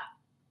not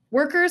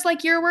workers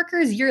like you're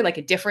workers. You're like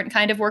a different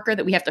kind of worker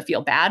that we have to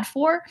feel bad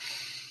for.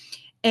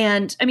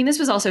 And I mean, this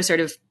was also sort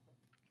of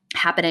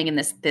happening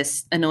in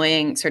this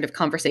annoying sort of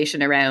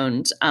conversation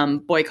around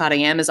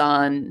boycotting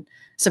Amazon,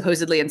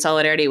 supposedly in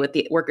solidarity with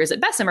the workers at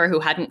Bessemer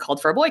who hadn't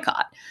called for a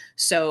boycott.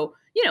 So,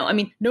 I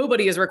mean,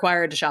 nobody is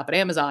required to shop at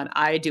Amazon.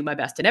 I do my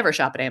best to never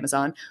shop at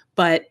Amazon,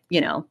 but,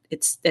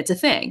 it's a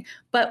thing.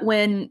 But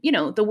when,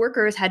 the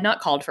workers had not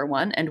called for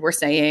one and were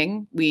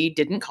saying we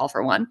didn't call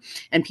for one,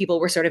 and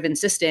people were sort of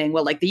insisting,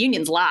 well, like the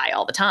unions lie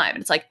all the time.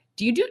 And it's like,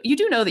 you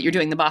do know that you're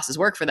doing the boss's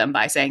work for them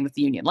by saying that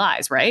the union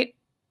lies, right?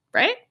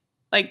 Right?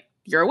 Like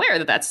you're aware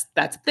that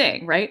that's a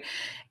thing, right?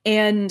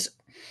 And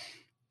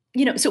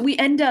so we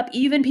end up,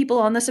 even people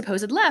on the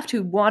supposed left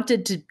who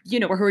wanted to,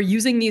 or who are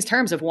using these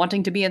terms of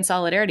wanting to be in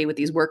solidarity with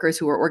these workers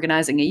who are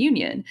organizing a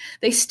union,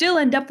 they still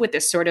end up with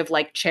this sort of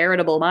like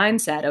charitable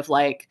mindset of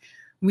like,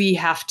 we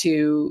have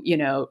to,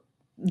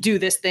 do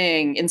this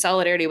thing in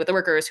solidarity with the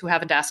workers who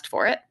haven't asked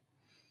for it.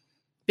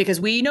 Because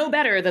we know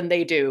better than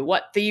they do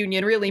what the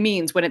union really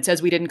means when it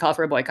says we didn't call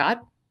for a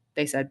boycott.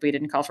 They said we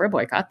didn't call for a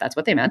boycott. That's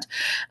what they meant.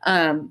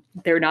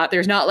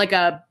 There's not like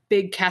a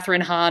big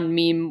Catherine Hahn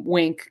meme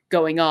wink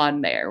going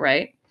on there,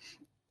 right?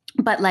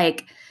 But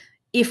like,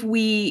 if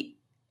we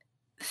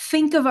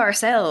think of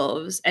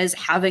ourselves as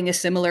having a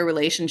similar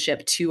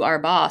relationship to our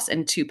boss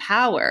and to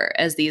power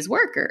as these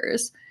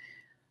workers,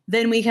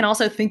 then we can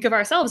also think of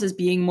ourselves as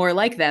being more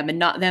like them and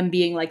not them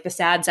being like the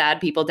sad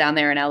people down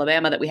there in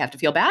Alabama that we have to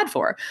feel bad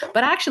for,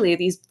 but actually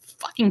these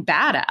fucking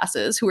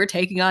badasses who are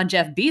taking on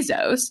Jeff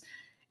Bezos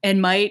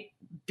and might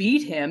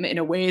beat him in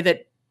a way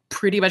that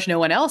pretty much no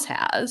one else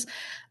has.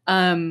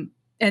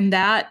 And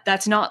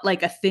that's not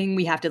like a thing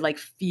we have to like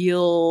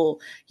feel,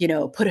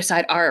 put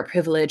aside our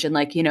privilege and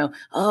like,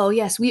 oh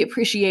yes, we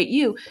appreciate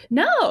you.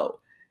 No,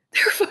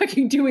 they're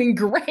fucking doing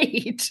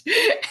great.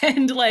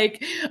 And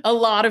like a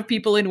lot of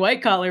people in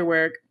white collar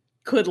work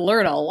could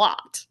learn a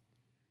lot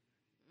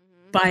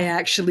by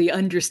actually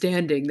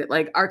understanding that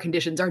like our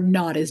conditions are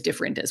not as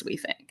different as we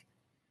think.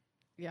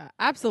 Yeah,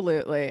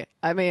 absolutely.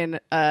 I mean,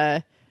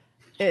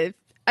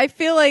 I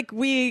feel like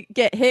we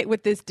get hit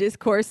with this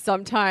discourse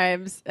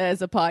sometimes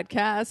as a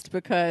podcast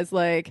because,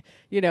 like,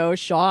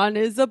 Sean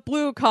is a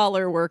blue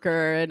collar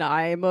worker and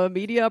I'm a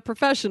media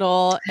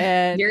professional.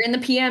 And you're in the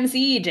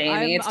PMC,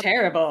 Jamie. It's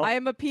terrible. I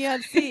am a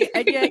PMC,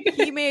 and yet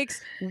he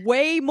makes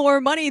way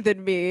more money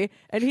than me,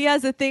 and he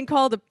has a thing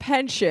called a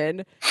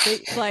pension.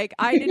 Like,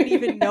 I didn't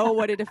even know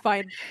what a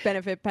defined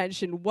benefit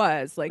pension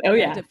was. Like,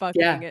 you had to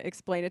fucking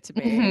explain it to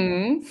me.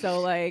 Mm-hmm.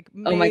 So, like,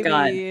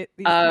 maybe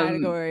these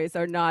categories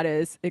are not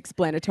as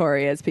explanatory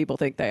as people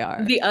think they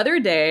are. The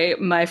other day,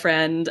 my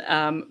friend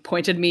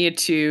pointed me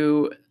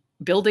to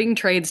Building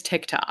Trades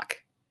TikTok,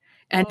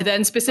 and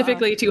then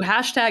specifically to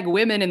hashtag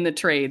women in the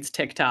trades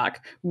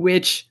TikTok,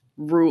 which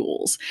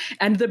rules.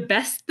 And the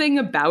best thing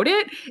about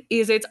it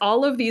is it's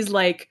all of these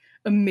like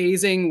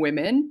amazing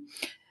women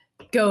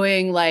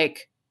going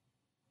like,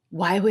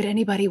 why would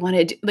anybody want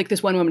to do, like,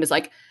 this one woman is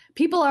like,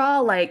 people are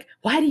all like,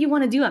 why do you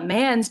want to do a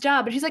man's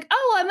job? And she's like,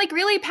 oh, I'm like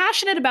really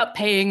passionate about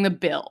paying the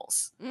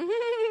bills.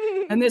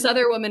 And this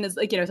other woman is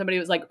like, somebody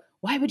was like,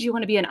 why would you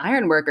want to be an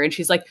iron worker? And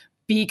she's like,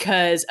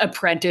 because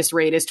apprentice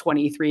rate is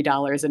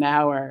 $23 an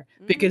hour,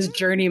 because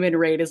journeyman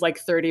rate is like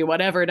 30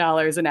 whatever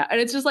dollars an hour.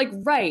 And it's just like,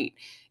 right.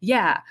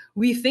 Yeah.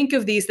 We think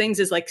of these things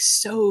as like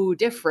so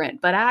different,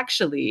 but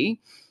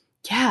actually,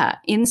 yeah,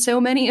 in so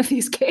many of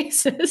these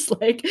cases,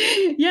 like,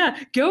 yeah,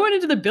 going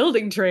into the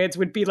building trades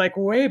would be like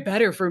way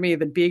better for me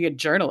than being a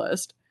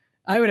journalist.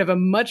 I would have a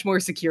much more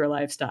secure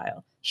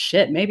lifestyle.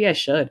 Shit, maybe I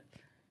should.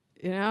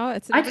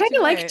 It's I kind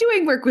of like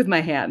doing work with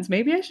my hands.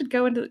 Maybe I should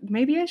go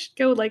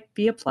like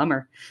be a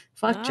plumber.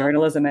 Fuck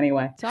journalism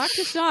anyway. Talk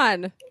to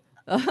Sean.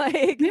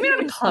 Maybe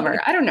not a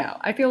plumber. I don't know.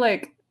 I feel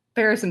like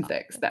there are some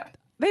things though.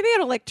 Maybe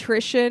an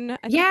electrician.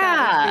 I think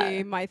that would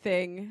be my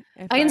thing.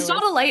 I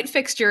installed a light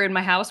fixture in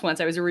my house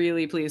once. I was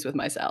really pleased with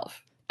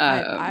myself.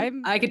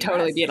 I could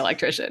totally be an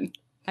electrician.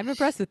 I'm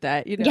impressed with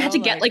that. You had to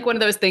get like one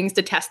of those things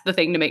to test the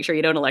thing to make sure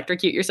you don't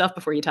electrocute yourself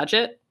before you touch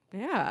it.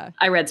 Yeah.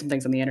 I read some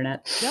things on the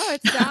internet. No,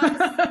 it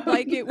sounds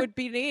like it would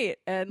be neat.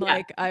 And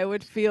like I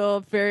would feel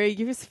very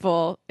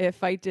useful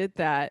if I did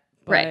that.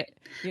 But, right.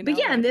 But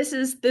yeah, and this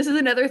is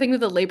another thing that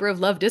the labor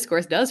of love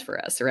discourse does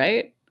for us,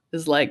 right?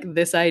 Is like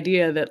this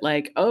idea that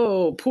like,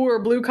 oh, poor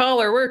blue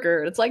collar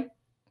worker. It's like,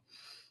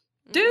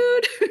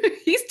 dude,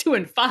 he's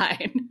doing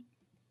fine.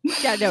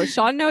 Yeah, no,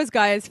 Sean knows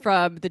guys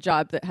from the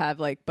job that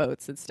have like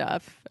boats and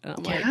stuff. And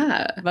I'm like,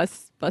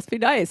 must be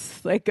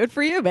nice. Like, good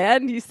for you,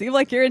 man. You seem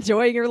like you're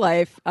enjoying your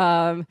life,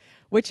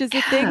 which is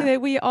a thing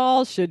that we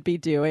all should be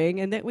doing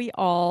and that we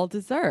all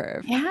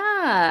deserve.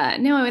 Yeah.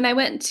 No, I mean, I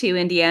went to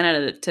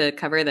Indiana to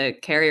cover the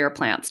carrier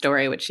plant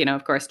story, which,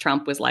 of course,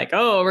 Trump was like,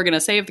 oh, we're going to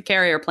save the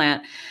carrier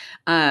plant.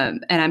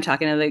 And I'm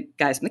talking to the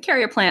guys from the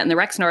carrier plant and the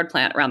Rexnord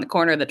plant around the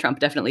corner that Trump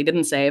definitely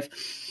didn't save.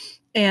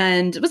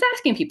 And was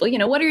asking people,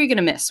 what are you going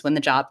to miss when the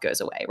job goes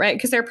away, right?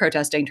 Because they're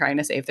protesting, trying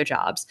to save their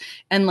jobs.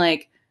 And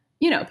like,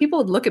 people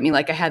would look at me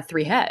like I had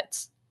three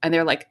heads. And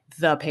they're like,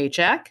 the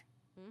paycheck,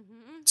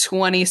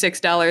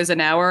 $26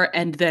 an hour,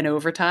 and then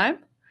overtime,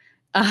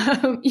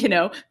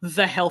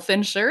 the health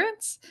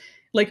insurance.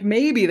 Like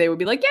maybe they would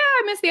be like, yeah,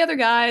 I miss the other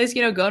guys,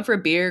 going for a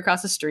beer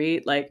across the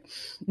street. Like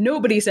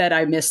nobody said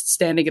I missed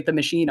standing at the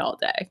machine all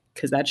day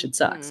because that shit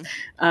sucks.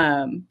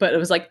 But it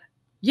was like,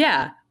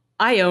 yeah,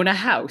 I own a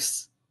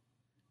house.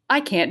 I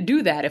can't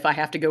do that if I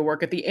have to go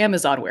work at the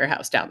Amazon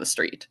warehouse down the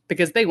street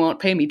because they won't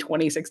pay me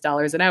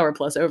 $26 an hour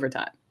plus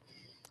overtime.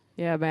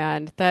 Yeah,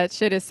 man, that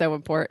shit is so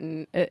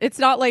important. It's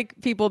not like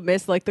people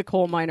miss like the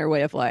coal miner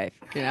way of life.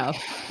 They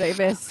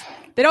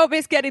don't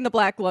miss getting the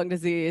black lung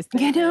disease.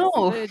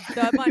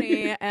 The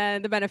money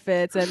and the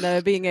benefits and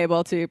the being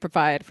able to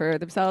provide for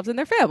themselves and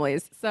their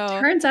families. So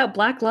turns out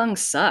black lung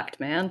sucked,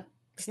 man.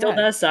 Still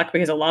does suck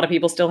because a lot of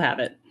people still have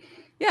it.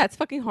 Yeah, it's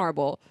fucking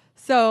horrible.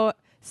 So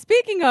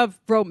speaking of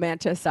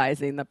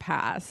romanticizing the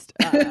past,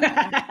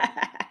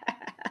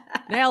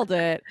 Nailed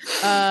it.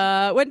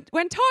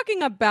 When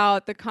talking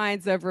about the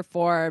kinds of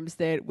reforms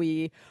that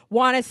we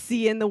want to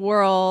see in the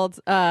world,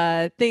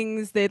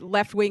 things that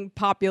left-wing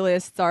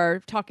populists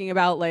are talking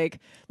about, like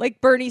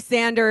Bernie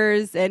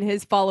Sanders and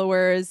his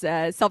followers,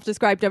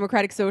 self-described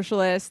democratic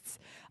socialists,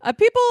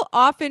 people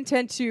often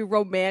tend to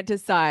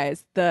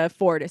romanticize the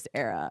Fordist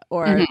era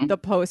or the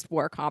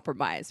post-war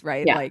compromise,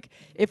 right? Yeah. Like,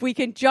 if we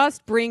can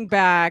just bring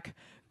back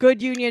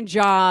good union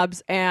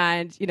jobs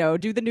and,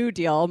 do the New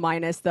Deal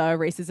minus the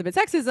racism and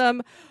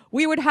sexism,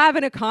 we would have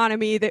an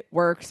economy that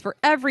works for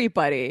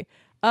everybody.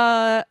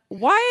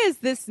 Why is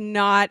this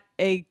not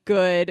a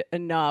good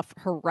enough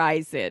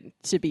horizon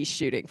to be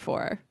shooting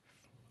for?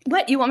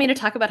 What, you want me to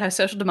talk about how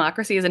social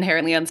democracy is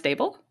inherently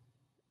unstable?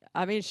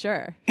 I mean,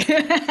 sure.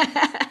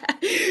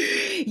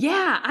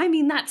 Yeah, I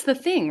mean, that's the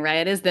thing,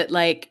 right? Is that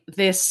like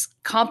this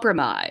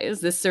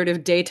compromise, this sort of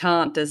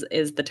détente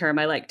is the term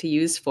I like to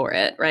use for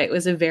it, right? It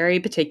was a very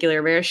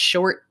particular, very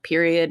short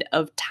period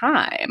of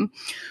time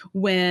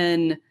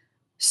when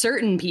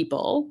certain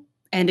people,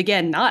 and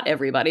again, not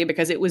everybody,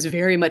 because it was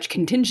very much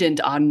contingent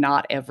on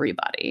not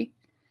everybody,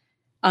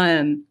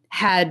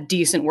 had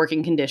decent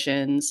working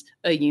conditions,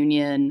 a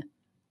union,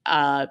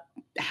 a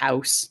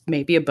house,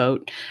 maybe a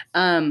boat,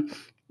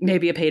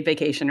 maybe a paid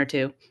vacation or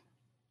two.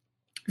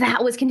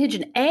 That was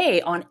contingent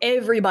on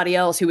everybody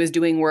else who was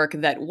doing work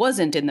that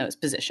wasn't in those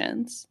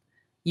positions.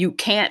 You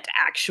can't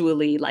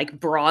actually like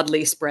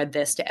broadly spread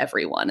this to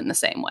everyone in the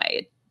same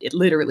way. It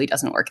literally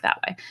doesn't work that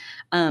way.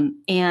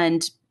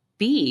 And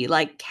B,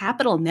 like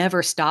capital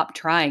never stopped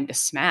trying to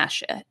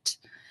smash it.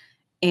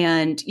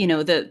 And,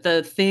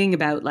 the thing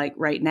about like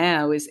right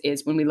now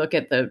is when we look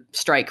at the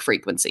strike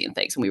frequency and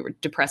things, and we were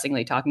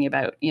depressingly talking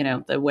about,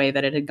 the way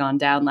that it had gone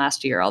down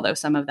last year, although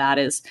some of that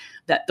is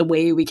that the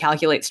way we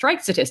calculate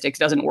strike statistics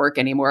doesn't work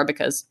anymore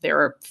because there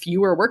are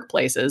fewer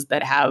workplaces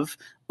that have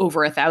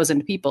over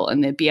 1,000 people,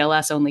 and the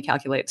BLS only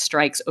calculates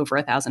strikes over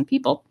 1,000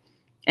 people.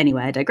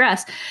 Anyway, I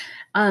digress.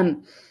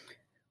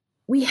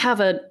 We have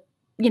a,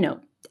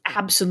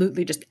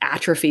 absolutely just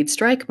atrophied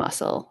strike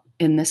muscle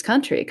in this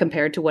country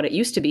compared to what it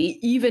used to be,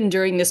 even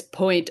during this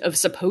point of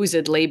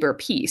supposed labor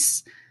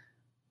peace.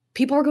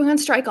 People were going on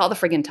strike all the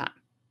friggin' time.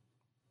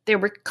 There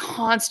were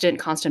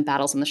constant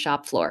battles on the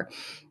shop floor.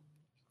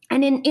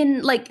 And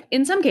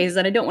in some cases,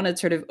 and I don't want to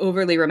sort of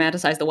overly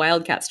romanticize the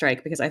wildcat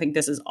strike because I think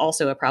this is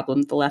also a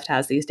problem the left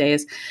has these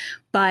days.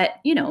 But,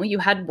 you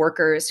had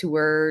workers who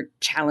were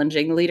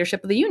challenging the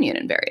leadership of the union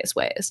in various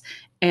ways.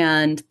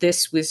 And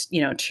this was,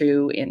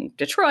 true in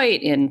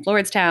Detroit, in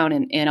Lordstown,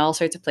 and in all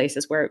sorts of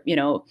places where,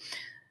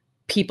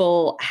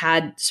 people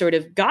had sort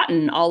of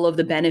gotten all of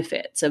the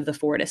benefits of the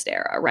Fordist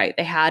era, right?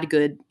 They had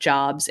good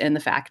jobs in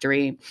the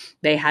factory.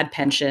 They had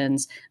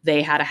pensions.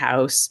 They had a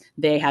house.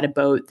 They had a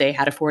boat. They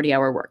had a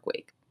 40-hour work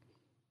week.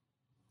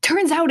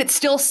 Turns out it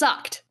still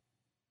sucked.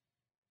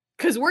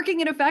 Because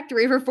working in a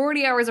factory for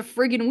 40 hours a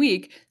friggin'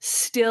 week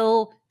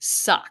still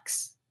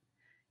sucks.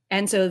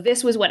 And so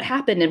this was what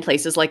happened in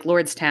places like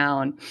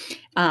Lordstown,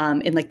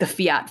 in like the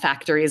Fiat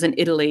factories in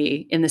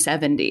Italy in the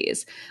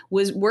 70s,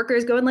 was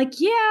workers going like,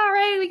 yeah,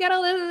 right, we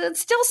gotta live, it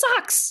still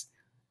sucks.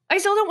 I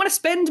still don't want to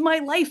spend my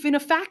life in a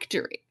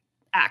factory,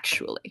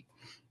 actually.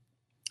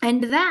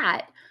 And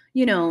that,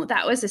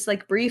 that was this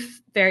like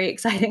brief, very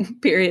exciting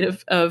period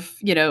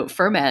of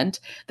ferment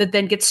that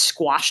then gets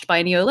squashed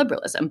by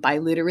neoliberalism, by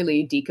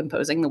literally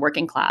decomposing the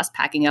working class,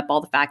 packing up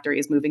all the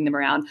factories, moving them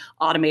around,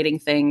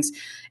 automating things.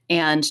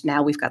 And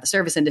now we've got the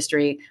service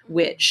industry,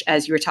 which,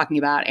 as you were talking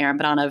about, Aaron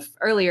Bonanov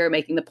earlier,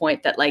 making the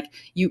point that like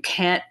you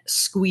can't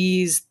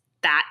squeeze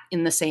that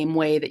in the same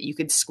way that you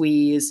could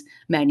squeeze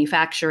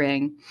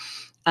manufacturing.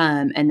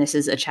 And this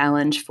is a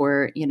challenge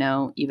for,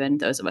 even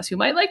those of us who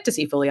might like to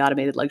see fully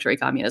automated luxury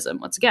communism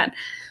once again.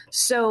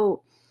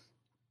 So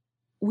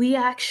we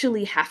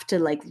actually have to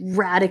like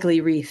radically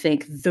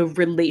rethink the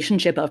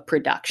relationship of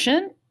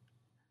production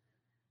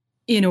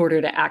in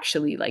order to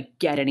actually like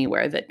get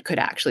anywhere that could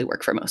actually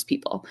work for most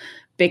people.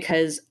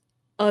 Because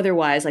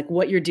otherwise, like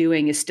what you're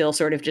doing is still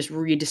sort of just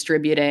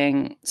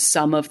redistributing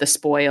some of the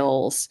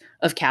spoils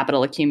of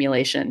capital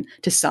accumulation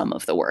to some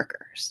of the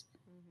workers.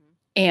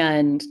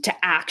 And to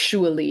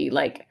actually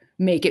like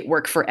make it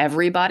work for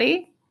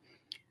everybody,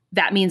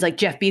 that means like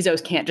Jeff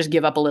Bezos can't just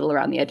give up a little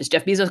around the edges.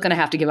 Jeff Bezos is going to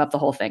have to give up the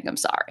whole thing. I'm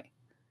sorry.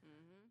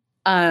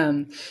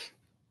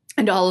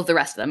 And all of the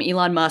rest of them,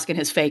 Elon Musk and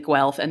his fake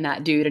wealth and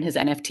that dude and his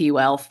NFT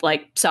wealth,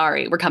 like,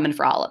 sorry, we're coming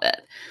for all of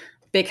it,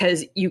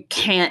 because you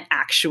can't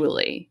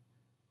actually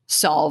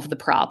solve the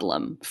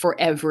problem for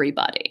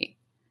everybody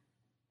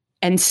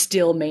and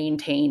still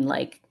maintain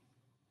like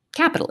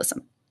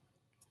capitalism,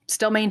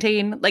 still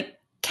maintain like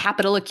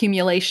capital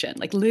accumulation.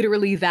 Like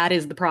literally that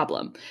is the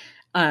problem.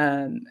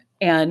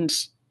 And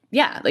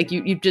yeah, like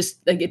you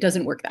just like, it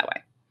doesn't work that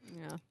way.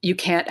 Yeah. You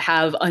can't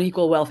have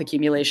unequal wealth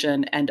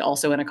accumulation and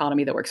also an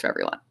economy that works for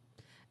everyone.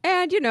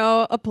 and,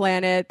 a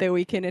planet that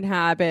we can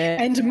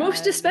inhabit. And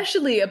most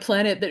especially a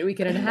planet that we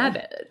can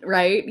inhabit,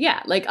 right?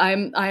 Yeah. Like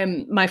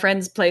my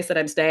friend's place that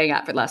I'm staying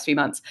at for the last few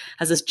months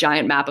has this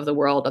giant map of the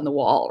world on the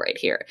wall right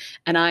here.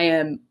 And I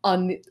am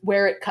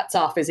where it cuts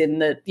off is in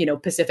the,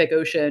 Pacific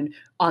Ocean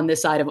on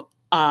this side of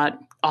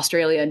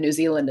Australia and New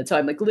Zealand. And so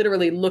I'm like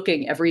literally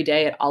looking every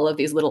day at all of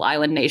these little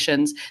island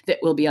nations that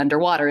will be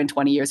underwater in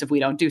 20 years if we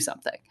don't do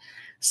something.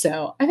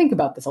 So I think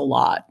about this a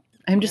lot.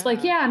 I'm just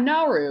like,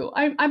 Nauru.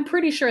 I'm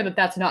pretty sure that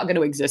that's not going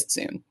to exist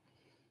soon.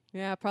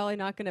 Yeah, probably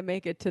not going to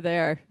make it to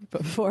there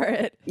before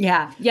it.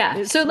 Yeah.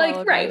 So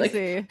like, right, like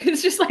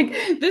it's just like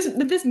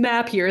this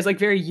map here is like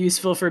very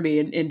useful for me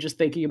in just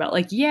thinking about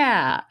like,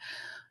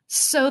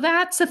 so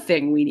that's a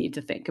thing we need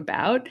to think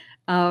about.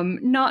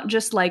 Not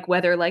just like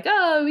whether like,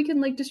 oh, we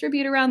can like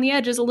distribute around the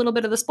edges a little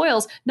bit of the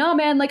spoils. No,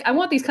 man, like I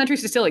want these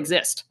countries to still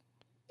exist.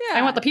 Yeah.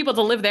 I want the people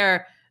to live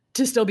there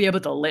to still be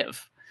able to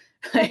live.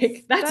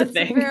 Like that's a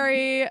thing.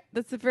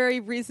 That's a very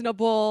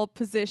reasonable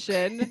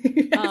position.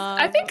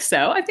 I think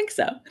so.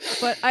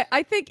 But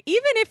I think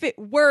even if it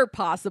were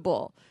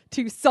possible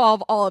to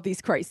solve all of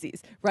these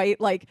crises, right?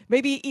 Like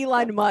maybe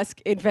Elon Musk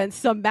invents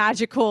some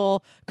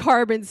magical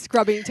carbon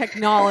scrubbing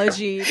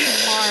technology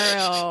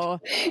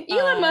tomorrow.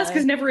 Elon Musk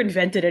has never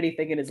invented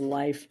anything in his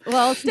life.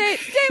 Well, stay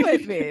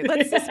with me.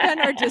 Let's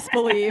suspend our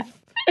disbelief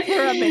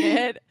for a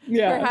minute.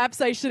 Yeah.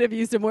 Perhaps I should have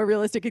used a more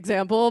realistic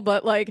example,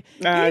 but like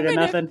I got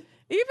nothing.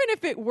 Even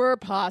if it were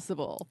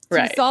possible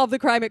to solve the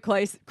climate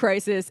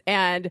crisis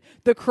and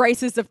the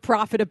crisis of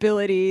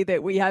profitability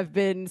that we have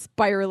been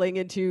spiraling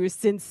into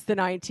since the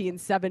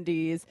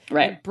 1970s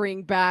and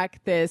bring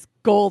back this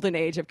golden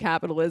age of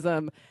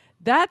capitalism,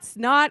 that's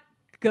not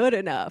good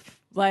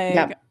enough.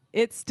 Like,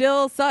 it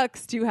still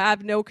sucks to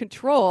have no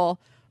control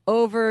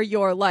over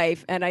your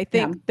life. And I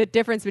think the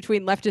difference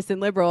between leftists and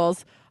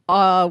liberals,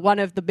 one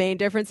of the main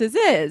differences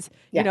is,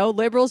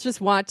 liberals just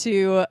want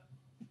to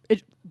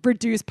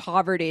reduce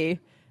poverty,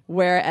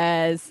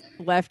 whereas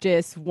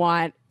leftists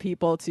want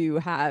people to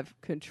have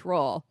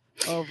control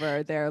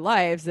over their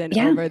lives and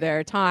over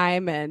their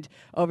time and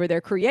over their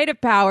creative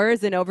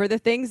powers and over the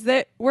things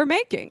that we're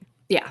making.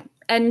 Yeah.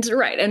 And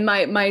and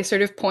my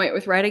sort of point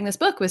with writing this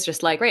book was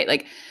just like,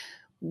 like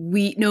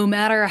no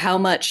matter how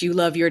much you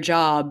love your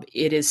job,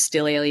 it is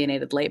still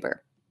alienated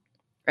labor.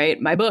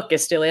 Right? My book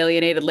is still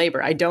alienated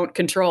labor. I don't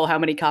control how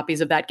many copies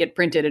of that get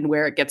printed and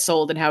where it gets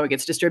sold and how it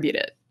gets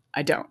distributed.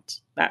 I don't.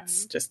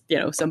 That's just,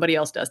 somebody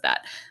else does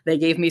that. They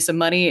gave me some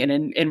money and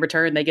in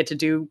return, they get to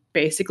do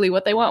basically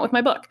what they want with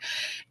my book.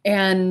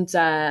 And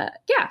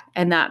and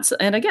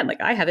again, like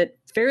I have it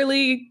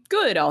fairly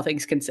good, all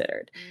things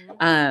considered.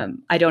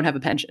 I don't have a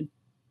pension,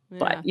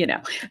 but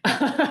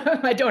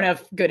I don't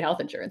have good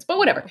health insurance, but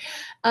whatever.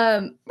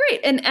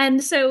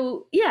 And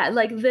so,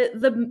 like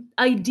the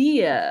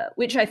idea,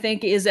 which I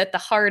think is at the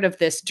heart of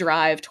this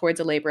drive towards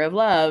a labor of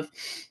love,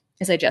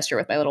 as I gesture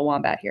with my little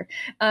wombat here,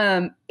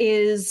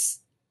 is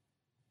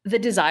the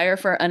desire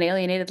for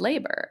unalienated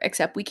labor,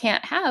 except we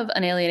can't have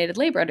unalienated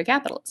labor under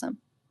capitalism.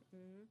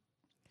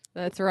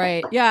 That's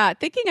right. Yeah.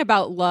 Thinking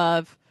about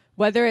love,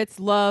 whether it's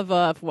love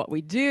of what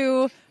we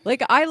do,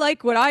 like I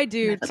like what I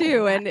do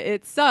too, and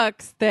it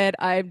sucks that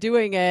I'm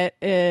doing it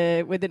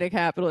within a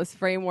capitalist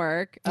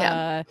framework.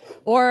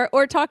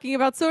 Or talking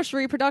about social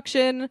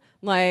reproduction,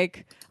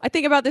 like I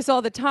think about this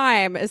all the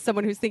time as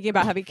someone who's thinking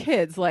about having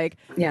kids. Like,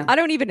 I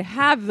don't even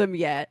have them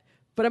yet,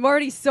 but I'm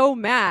already so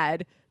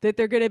mad that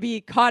they're going to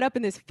be caught up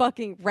in this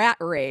fucking rat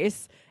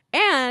race.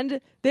 And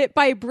that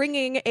by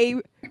bringing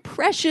a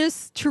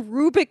precious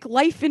cherubic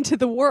life into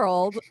the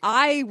world,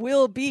 I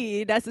will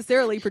be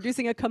necessarily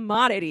producing a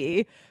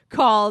commodity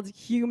called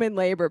human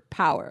labor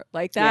power.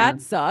 Like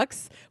that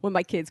sucks. When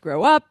my kids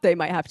grow up, they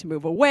might have to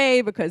move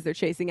away because they're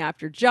chasing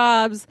after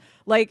jobs.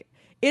 Like,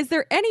 is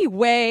there any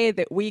way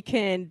that we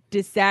can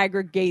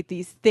disaggregate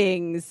these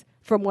things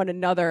from one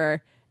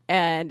another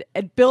and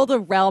build a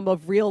realm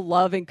of real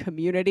love and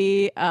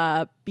community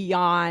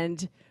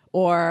beyond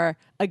or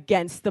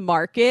against the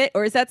market?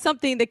 Or is that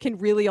something that can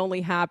really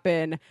only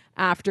happen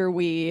after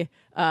we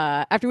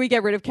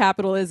get rid of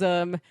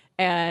capitalism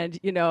and,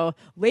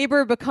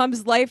 labor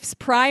becomes life's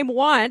prime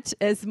want,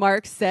 as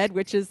Marx said,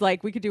 which is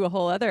like, we could do a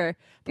whole other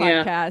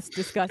podcast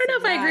discussing I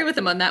don't know if I agree with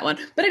him on that one,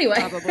 but anyway.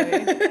 Probably.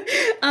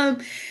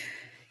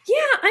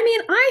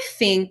 I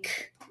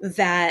think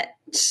that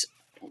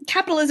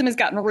capitalism has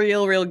gotten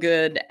real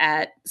good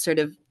at sort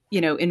of,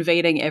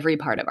 invading every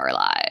part of our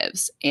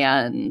lives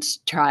and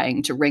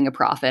trying to wring a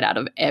profit out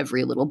of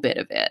every little bit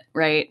of it,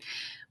 right?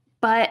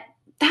 But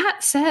that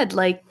said,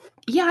 like,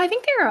 I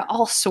think there are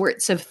all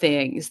sorts of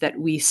things that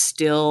we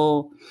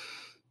still,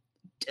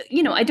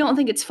 I don't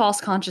think it's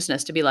false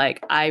consciousness to be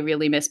like, I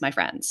really miss my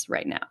friends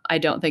right now. I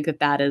don't think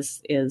that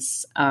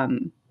is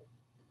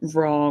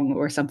wrong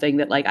or something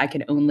that like I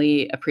can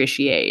only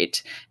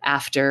appreciate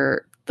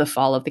after the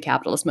fall of the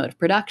capitalist mode of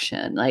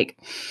production. Like,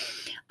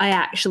 I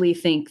actually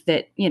think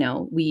that,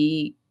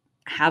 we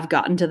have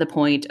gotten to the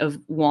point of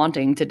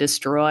wanting to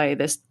destroy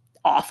this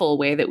awful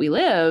way that we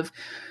live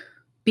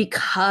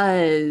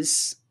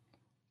because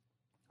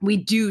we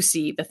do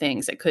see the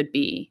things that could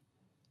be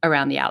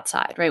around the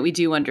outside, right? We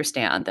do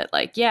understand that,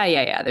 like,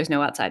 yeah, there's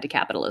no outside to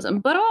capitalism,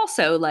 but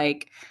also,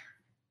 like,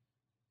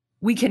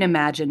 we can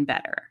imagine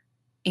better.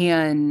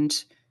 And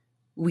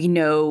we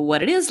know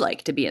what it is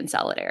like to be in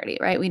solidarity,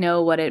 right? We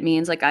know what it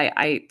means. Like,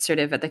 I sort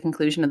of, at the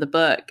conclusion of the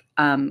book,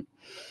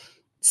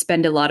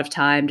 spend a lot of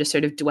time just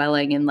sort of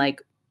dwelling in,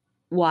 like,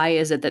 why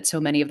is it that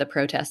so many of the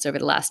protests over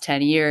the last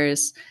 10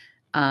 years,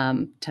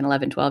 10,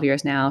 11, 12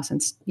 years now,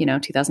 since,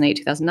 2008,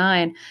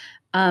 2009,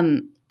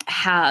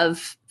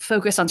 have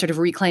focused on sort of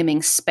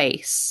reclaiming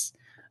space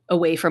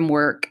away from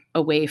work,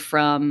 away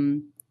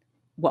from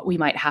what we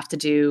might have to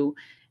do,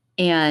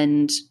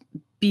 and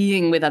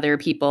being with other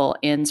people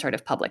in sort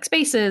of public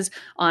spaces,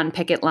 on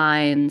picket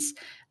lines.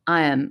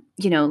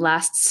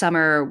 Last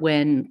summer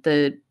when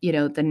the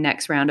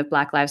next round of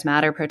Black Lives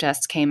Matter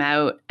protests came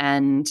out,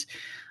 and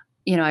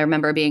I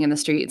remember being in the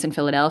streets in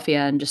Philadelphia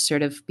and just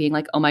sort of being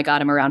like, oh my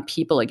God, I'm around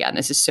people again.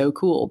 This is so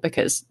cool,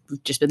 because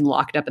we've just been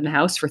locked up in the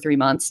house for 3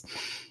 months.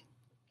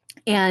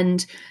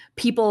 And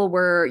people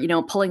were,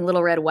 pulling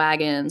little red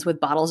wagons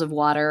with bottles of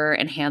water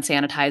and hand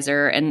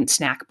sanitizer and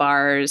snack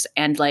bars.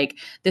 And like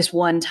this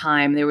one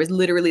time, there was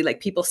literally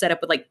like people set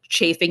up with like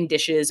chafing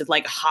dishes of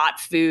like hot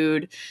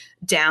food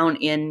down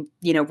in,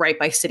 right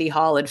by City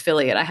Hall in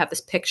Philly. And I have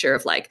this picture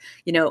of like,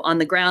 on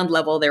the ground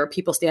level, there were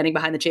people standing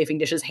behind the chafing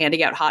dishes,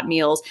 handing out hot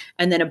meals.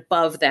 And then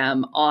above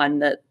them on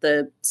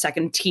the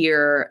second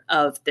tier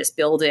of this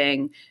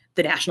building,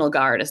 the National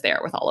Guard is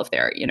there with all of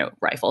their,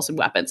 rifles and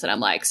weapons. And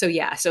I'm like, so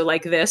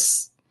like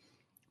this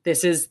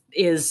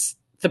is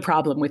the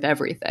problem with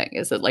everything,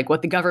 is that like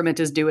what the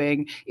government is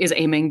doing is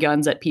aiming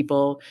guns at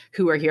people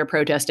who are here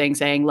protesting,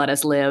 saying, let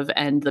us live,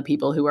 and the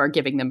people who are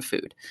giving them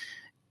food.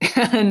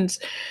 And,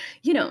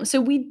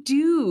 so we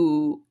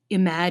do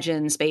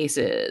imagine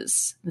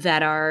spaces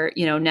that are,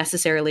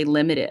 necessarily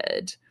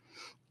limited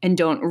and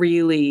don't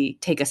really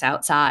take us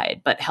outside,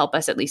 but help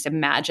us at least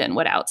imagine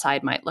what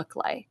outside might look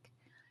like.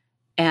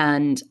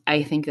 And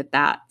I think that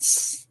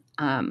that's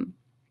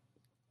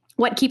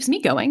what keeps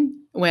me going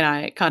when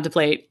I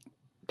contemplate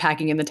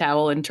packing in the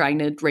towel and trying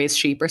to raise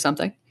sheep or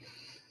something.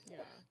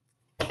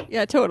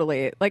 Yeah,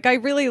 totally. Like, I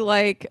really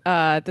like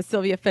the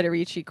Sylvia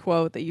Federici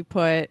quote that you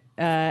put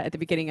at the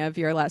beginning of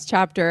your last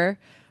chapter,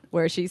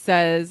 where she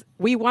says,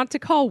 we want to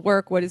call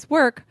work what is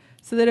work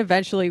so that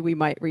eventually we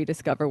might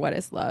rediscover what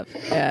is love.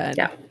 And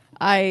yeah.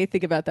 I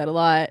think about that a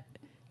lot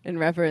in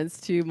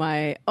reference to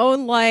my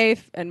own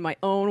life and my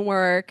own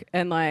work,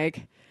 and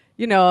like,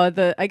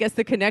 I guess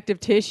the connective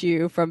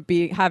tissue from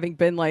having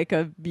been like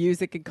a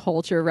music and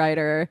culture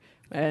writer,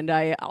 and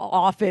I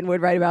often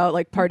would write about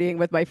like partying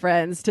with my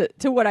friends, to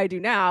what I do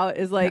now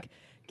is like,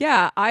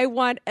 yeah, I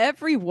want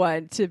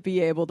everyone to be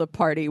able to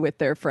party with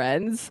their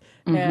friends.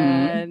 Mm-hmm.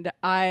 And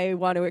I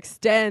want to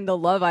extend the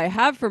love I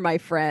have for my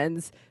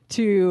friends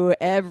to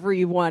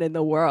everyone in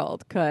the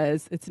world,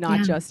 because it's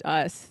not just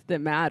us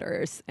that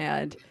matters.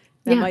 And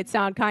that might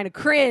sound kind of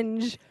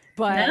cringe,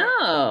 but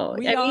no,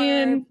 we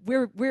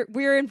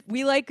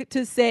like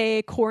to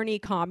say corny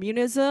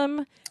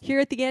communism here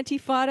at the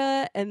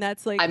Antifada, and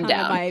that's like kind of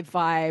my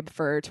vibe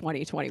for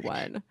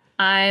 2021.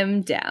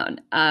 I'm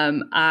down.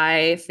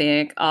 I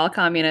think all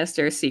communists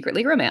are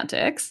secretly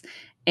romantics,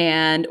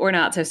 or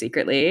not so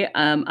secretly.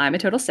 I'm a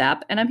total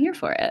sap, and I'm here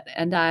for it.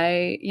 And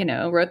I,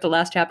 wrote the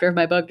last chapter of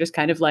my book just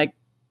kind of like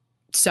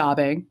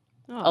sobbing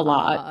a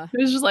lot. It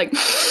was just like.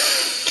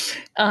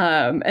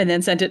 And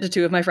then sent it to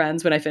two of my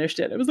friends when I finished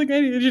it. I was like, I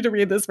need you to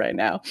read this right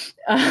now.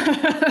 So,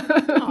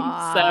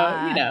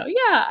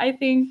 I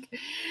think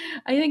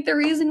the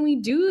reason we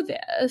do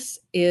this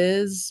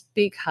is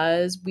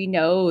because we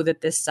know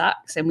that this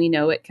sucks, and we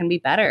know it can be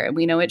better, and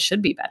we know it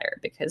should be better,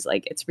 because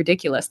like it's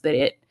ridiculous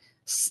that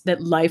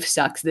life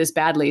sucks this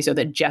badly so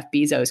that Jeff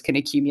Bezos can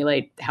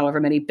accumulate however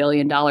many $1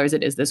 billion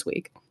it is this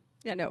week.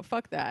 Yeah, no,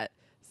 fuck that.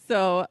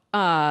 So,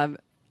 all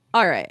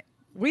right.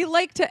 We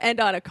like to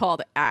end on a call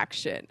to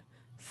action.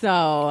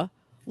 So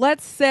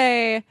let's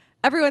say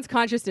everyone's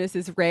consciousness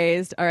is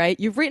raised. All right.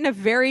 You've written a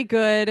very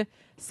good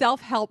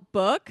self-help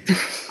book.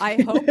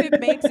 I hope it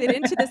makes it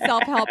into the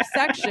self-help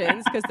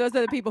sections, because those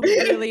are the people who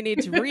really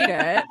need to read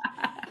it.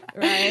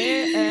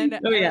 Right. And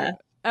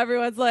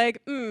everyone's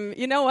like,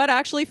 you know what?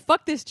 Actually,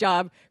 fuck this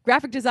job.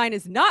 Graphic design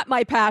is not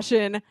my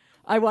passion.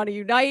 I want to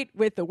unite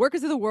with the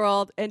workers of the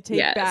world and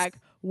take back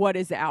what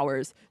is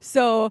ours.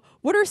 So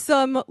what are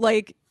some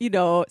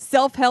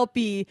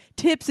self-helpy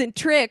tips and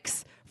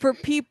tricks for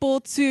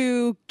people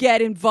to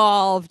get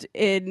involved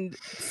in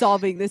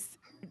solving this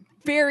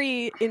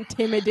very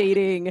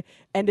intimidating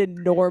and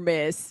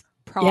enormous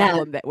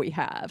problem that we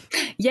have?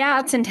 Yeah,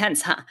 it's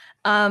intense, huh?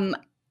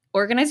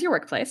 Organize your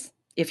workplace.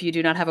 If you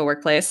do not have a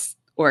workplace,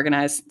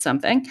 organize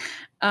something.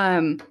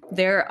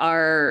 There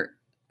are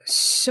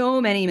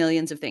so many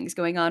millions of things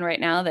going on right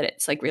now that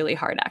it's like really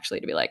hard actually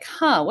to be like,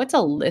 what's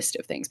a list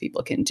of things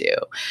people can do?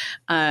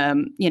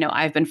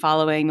 I've been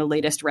following the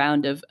latest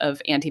round of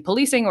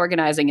anti-policing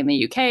organizing in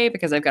the UK,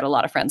 because I've got a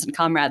lot of friends and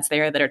comrades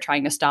there that are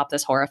trying to stop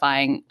this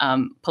horrifying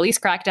police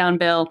crackdown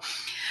bill.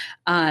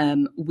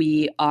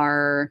 We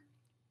are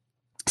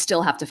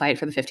still have to fight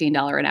for the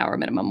 $15 an hour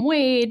minimum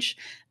wage,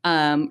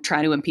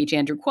 trying to impeach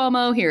Andrew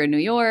Cuomo here in New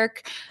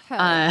York. There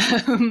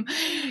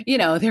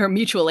are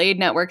mutual aid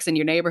networks in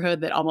your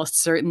neighborhood that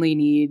almost certainly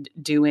need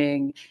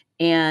doing.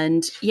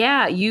 And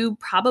yeah, you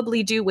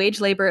probably do wage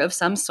labor of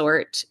some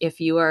sort.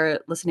 If you are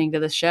listening to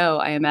this show,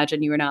 I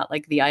imagine you are not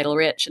like the idle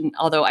rich. And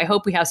although I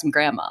hope we have some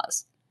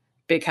grandmas,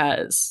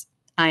 because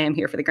I am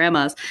here for the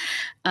grandmas.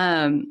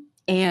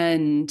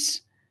 And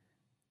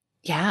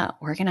yeah,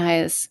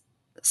 organize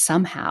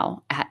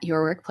somehow at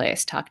your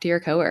workplace. Talk to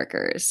your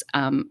coworkers.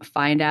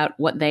 Find out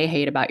what they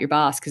hate about your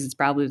boss, because it's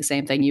probably the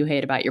same thing you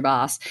hate about your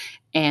boss,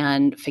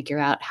 and figure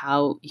out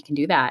how you can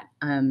do that.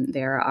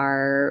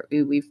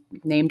 We've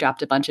name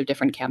dropped a bunch of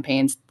different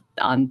campaigns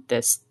on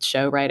this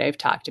show, right? I've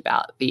talked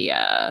about the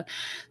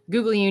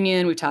Google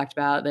union. We've talked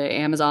about the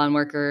Amazon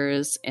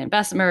workers and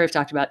Bessemer. We've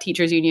talked about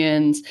teachers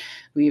unions.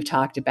 We've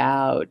talked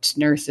about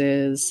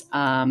nurses.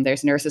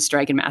 There's a nurses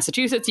strike in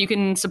Massachusetts you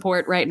can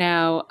support right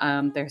now.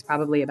 There's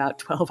probably about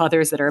 12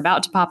 others that are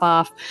about to pop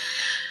off.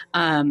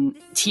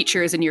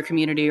 Teachers in your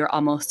community are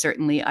almost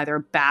certainly either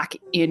back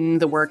in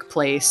the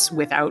workplace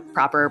without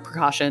proper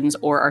precautions,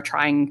 or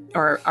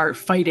are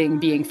fighting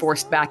being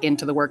forced back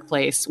into the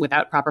workplace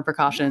without proper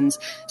precautions.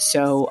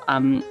 So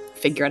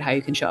figure out how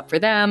you can show up for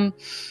them.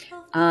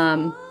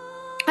 I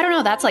don't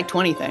know. That's like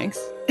 20 things.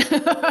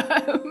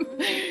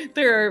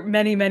 There are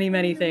many, many,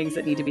 many things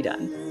that need to be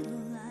done.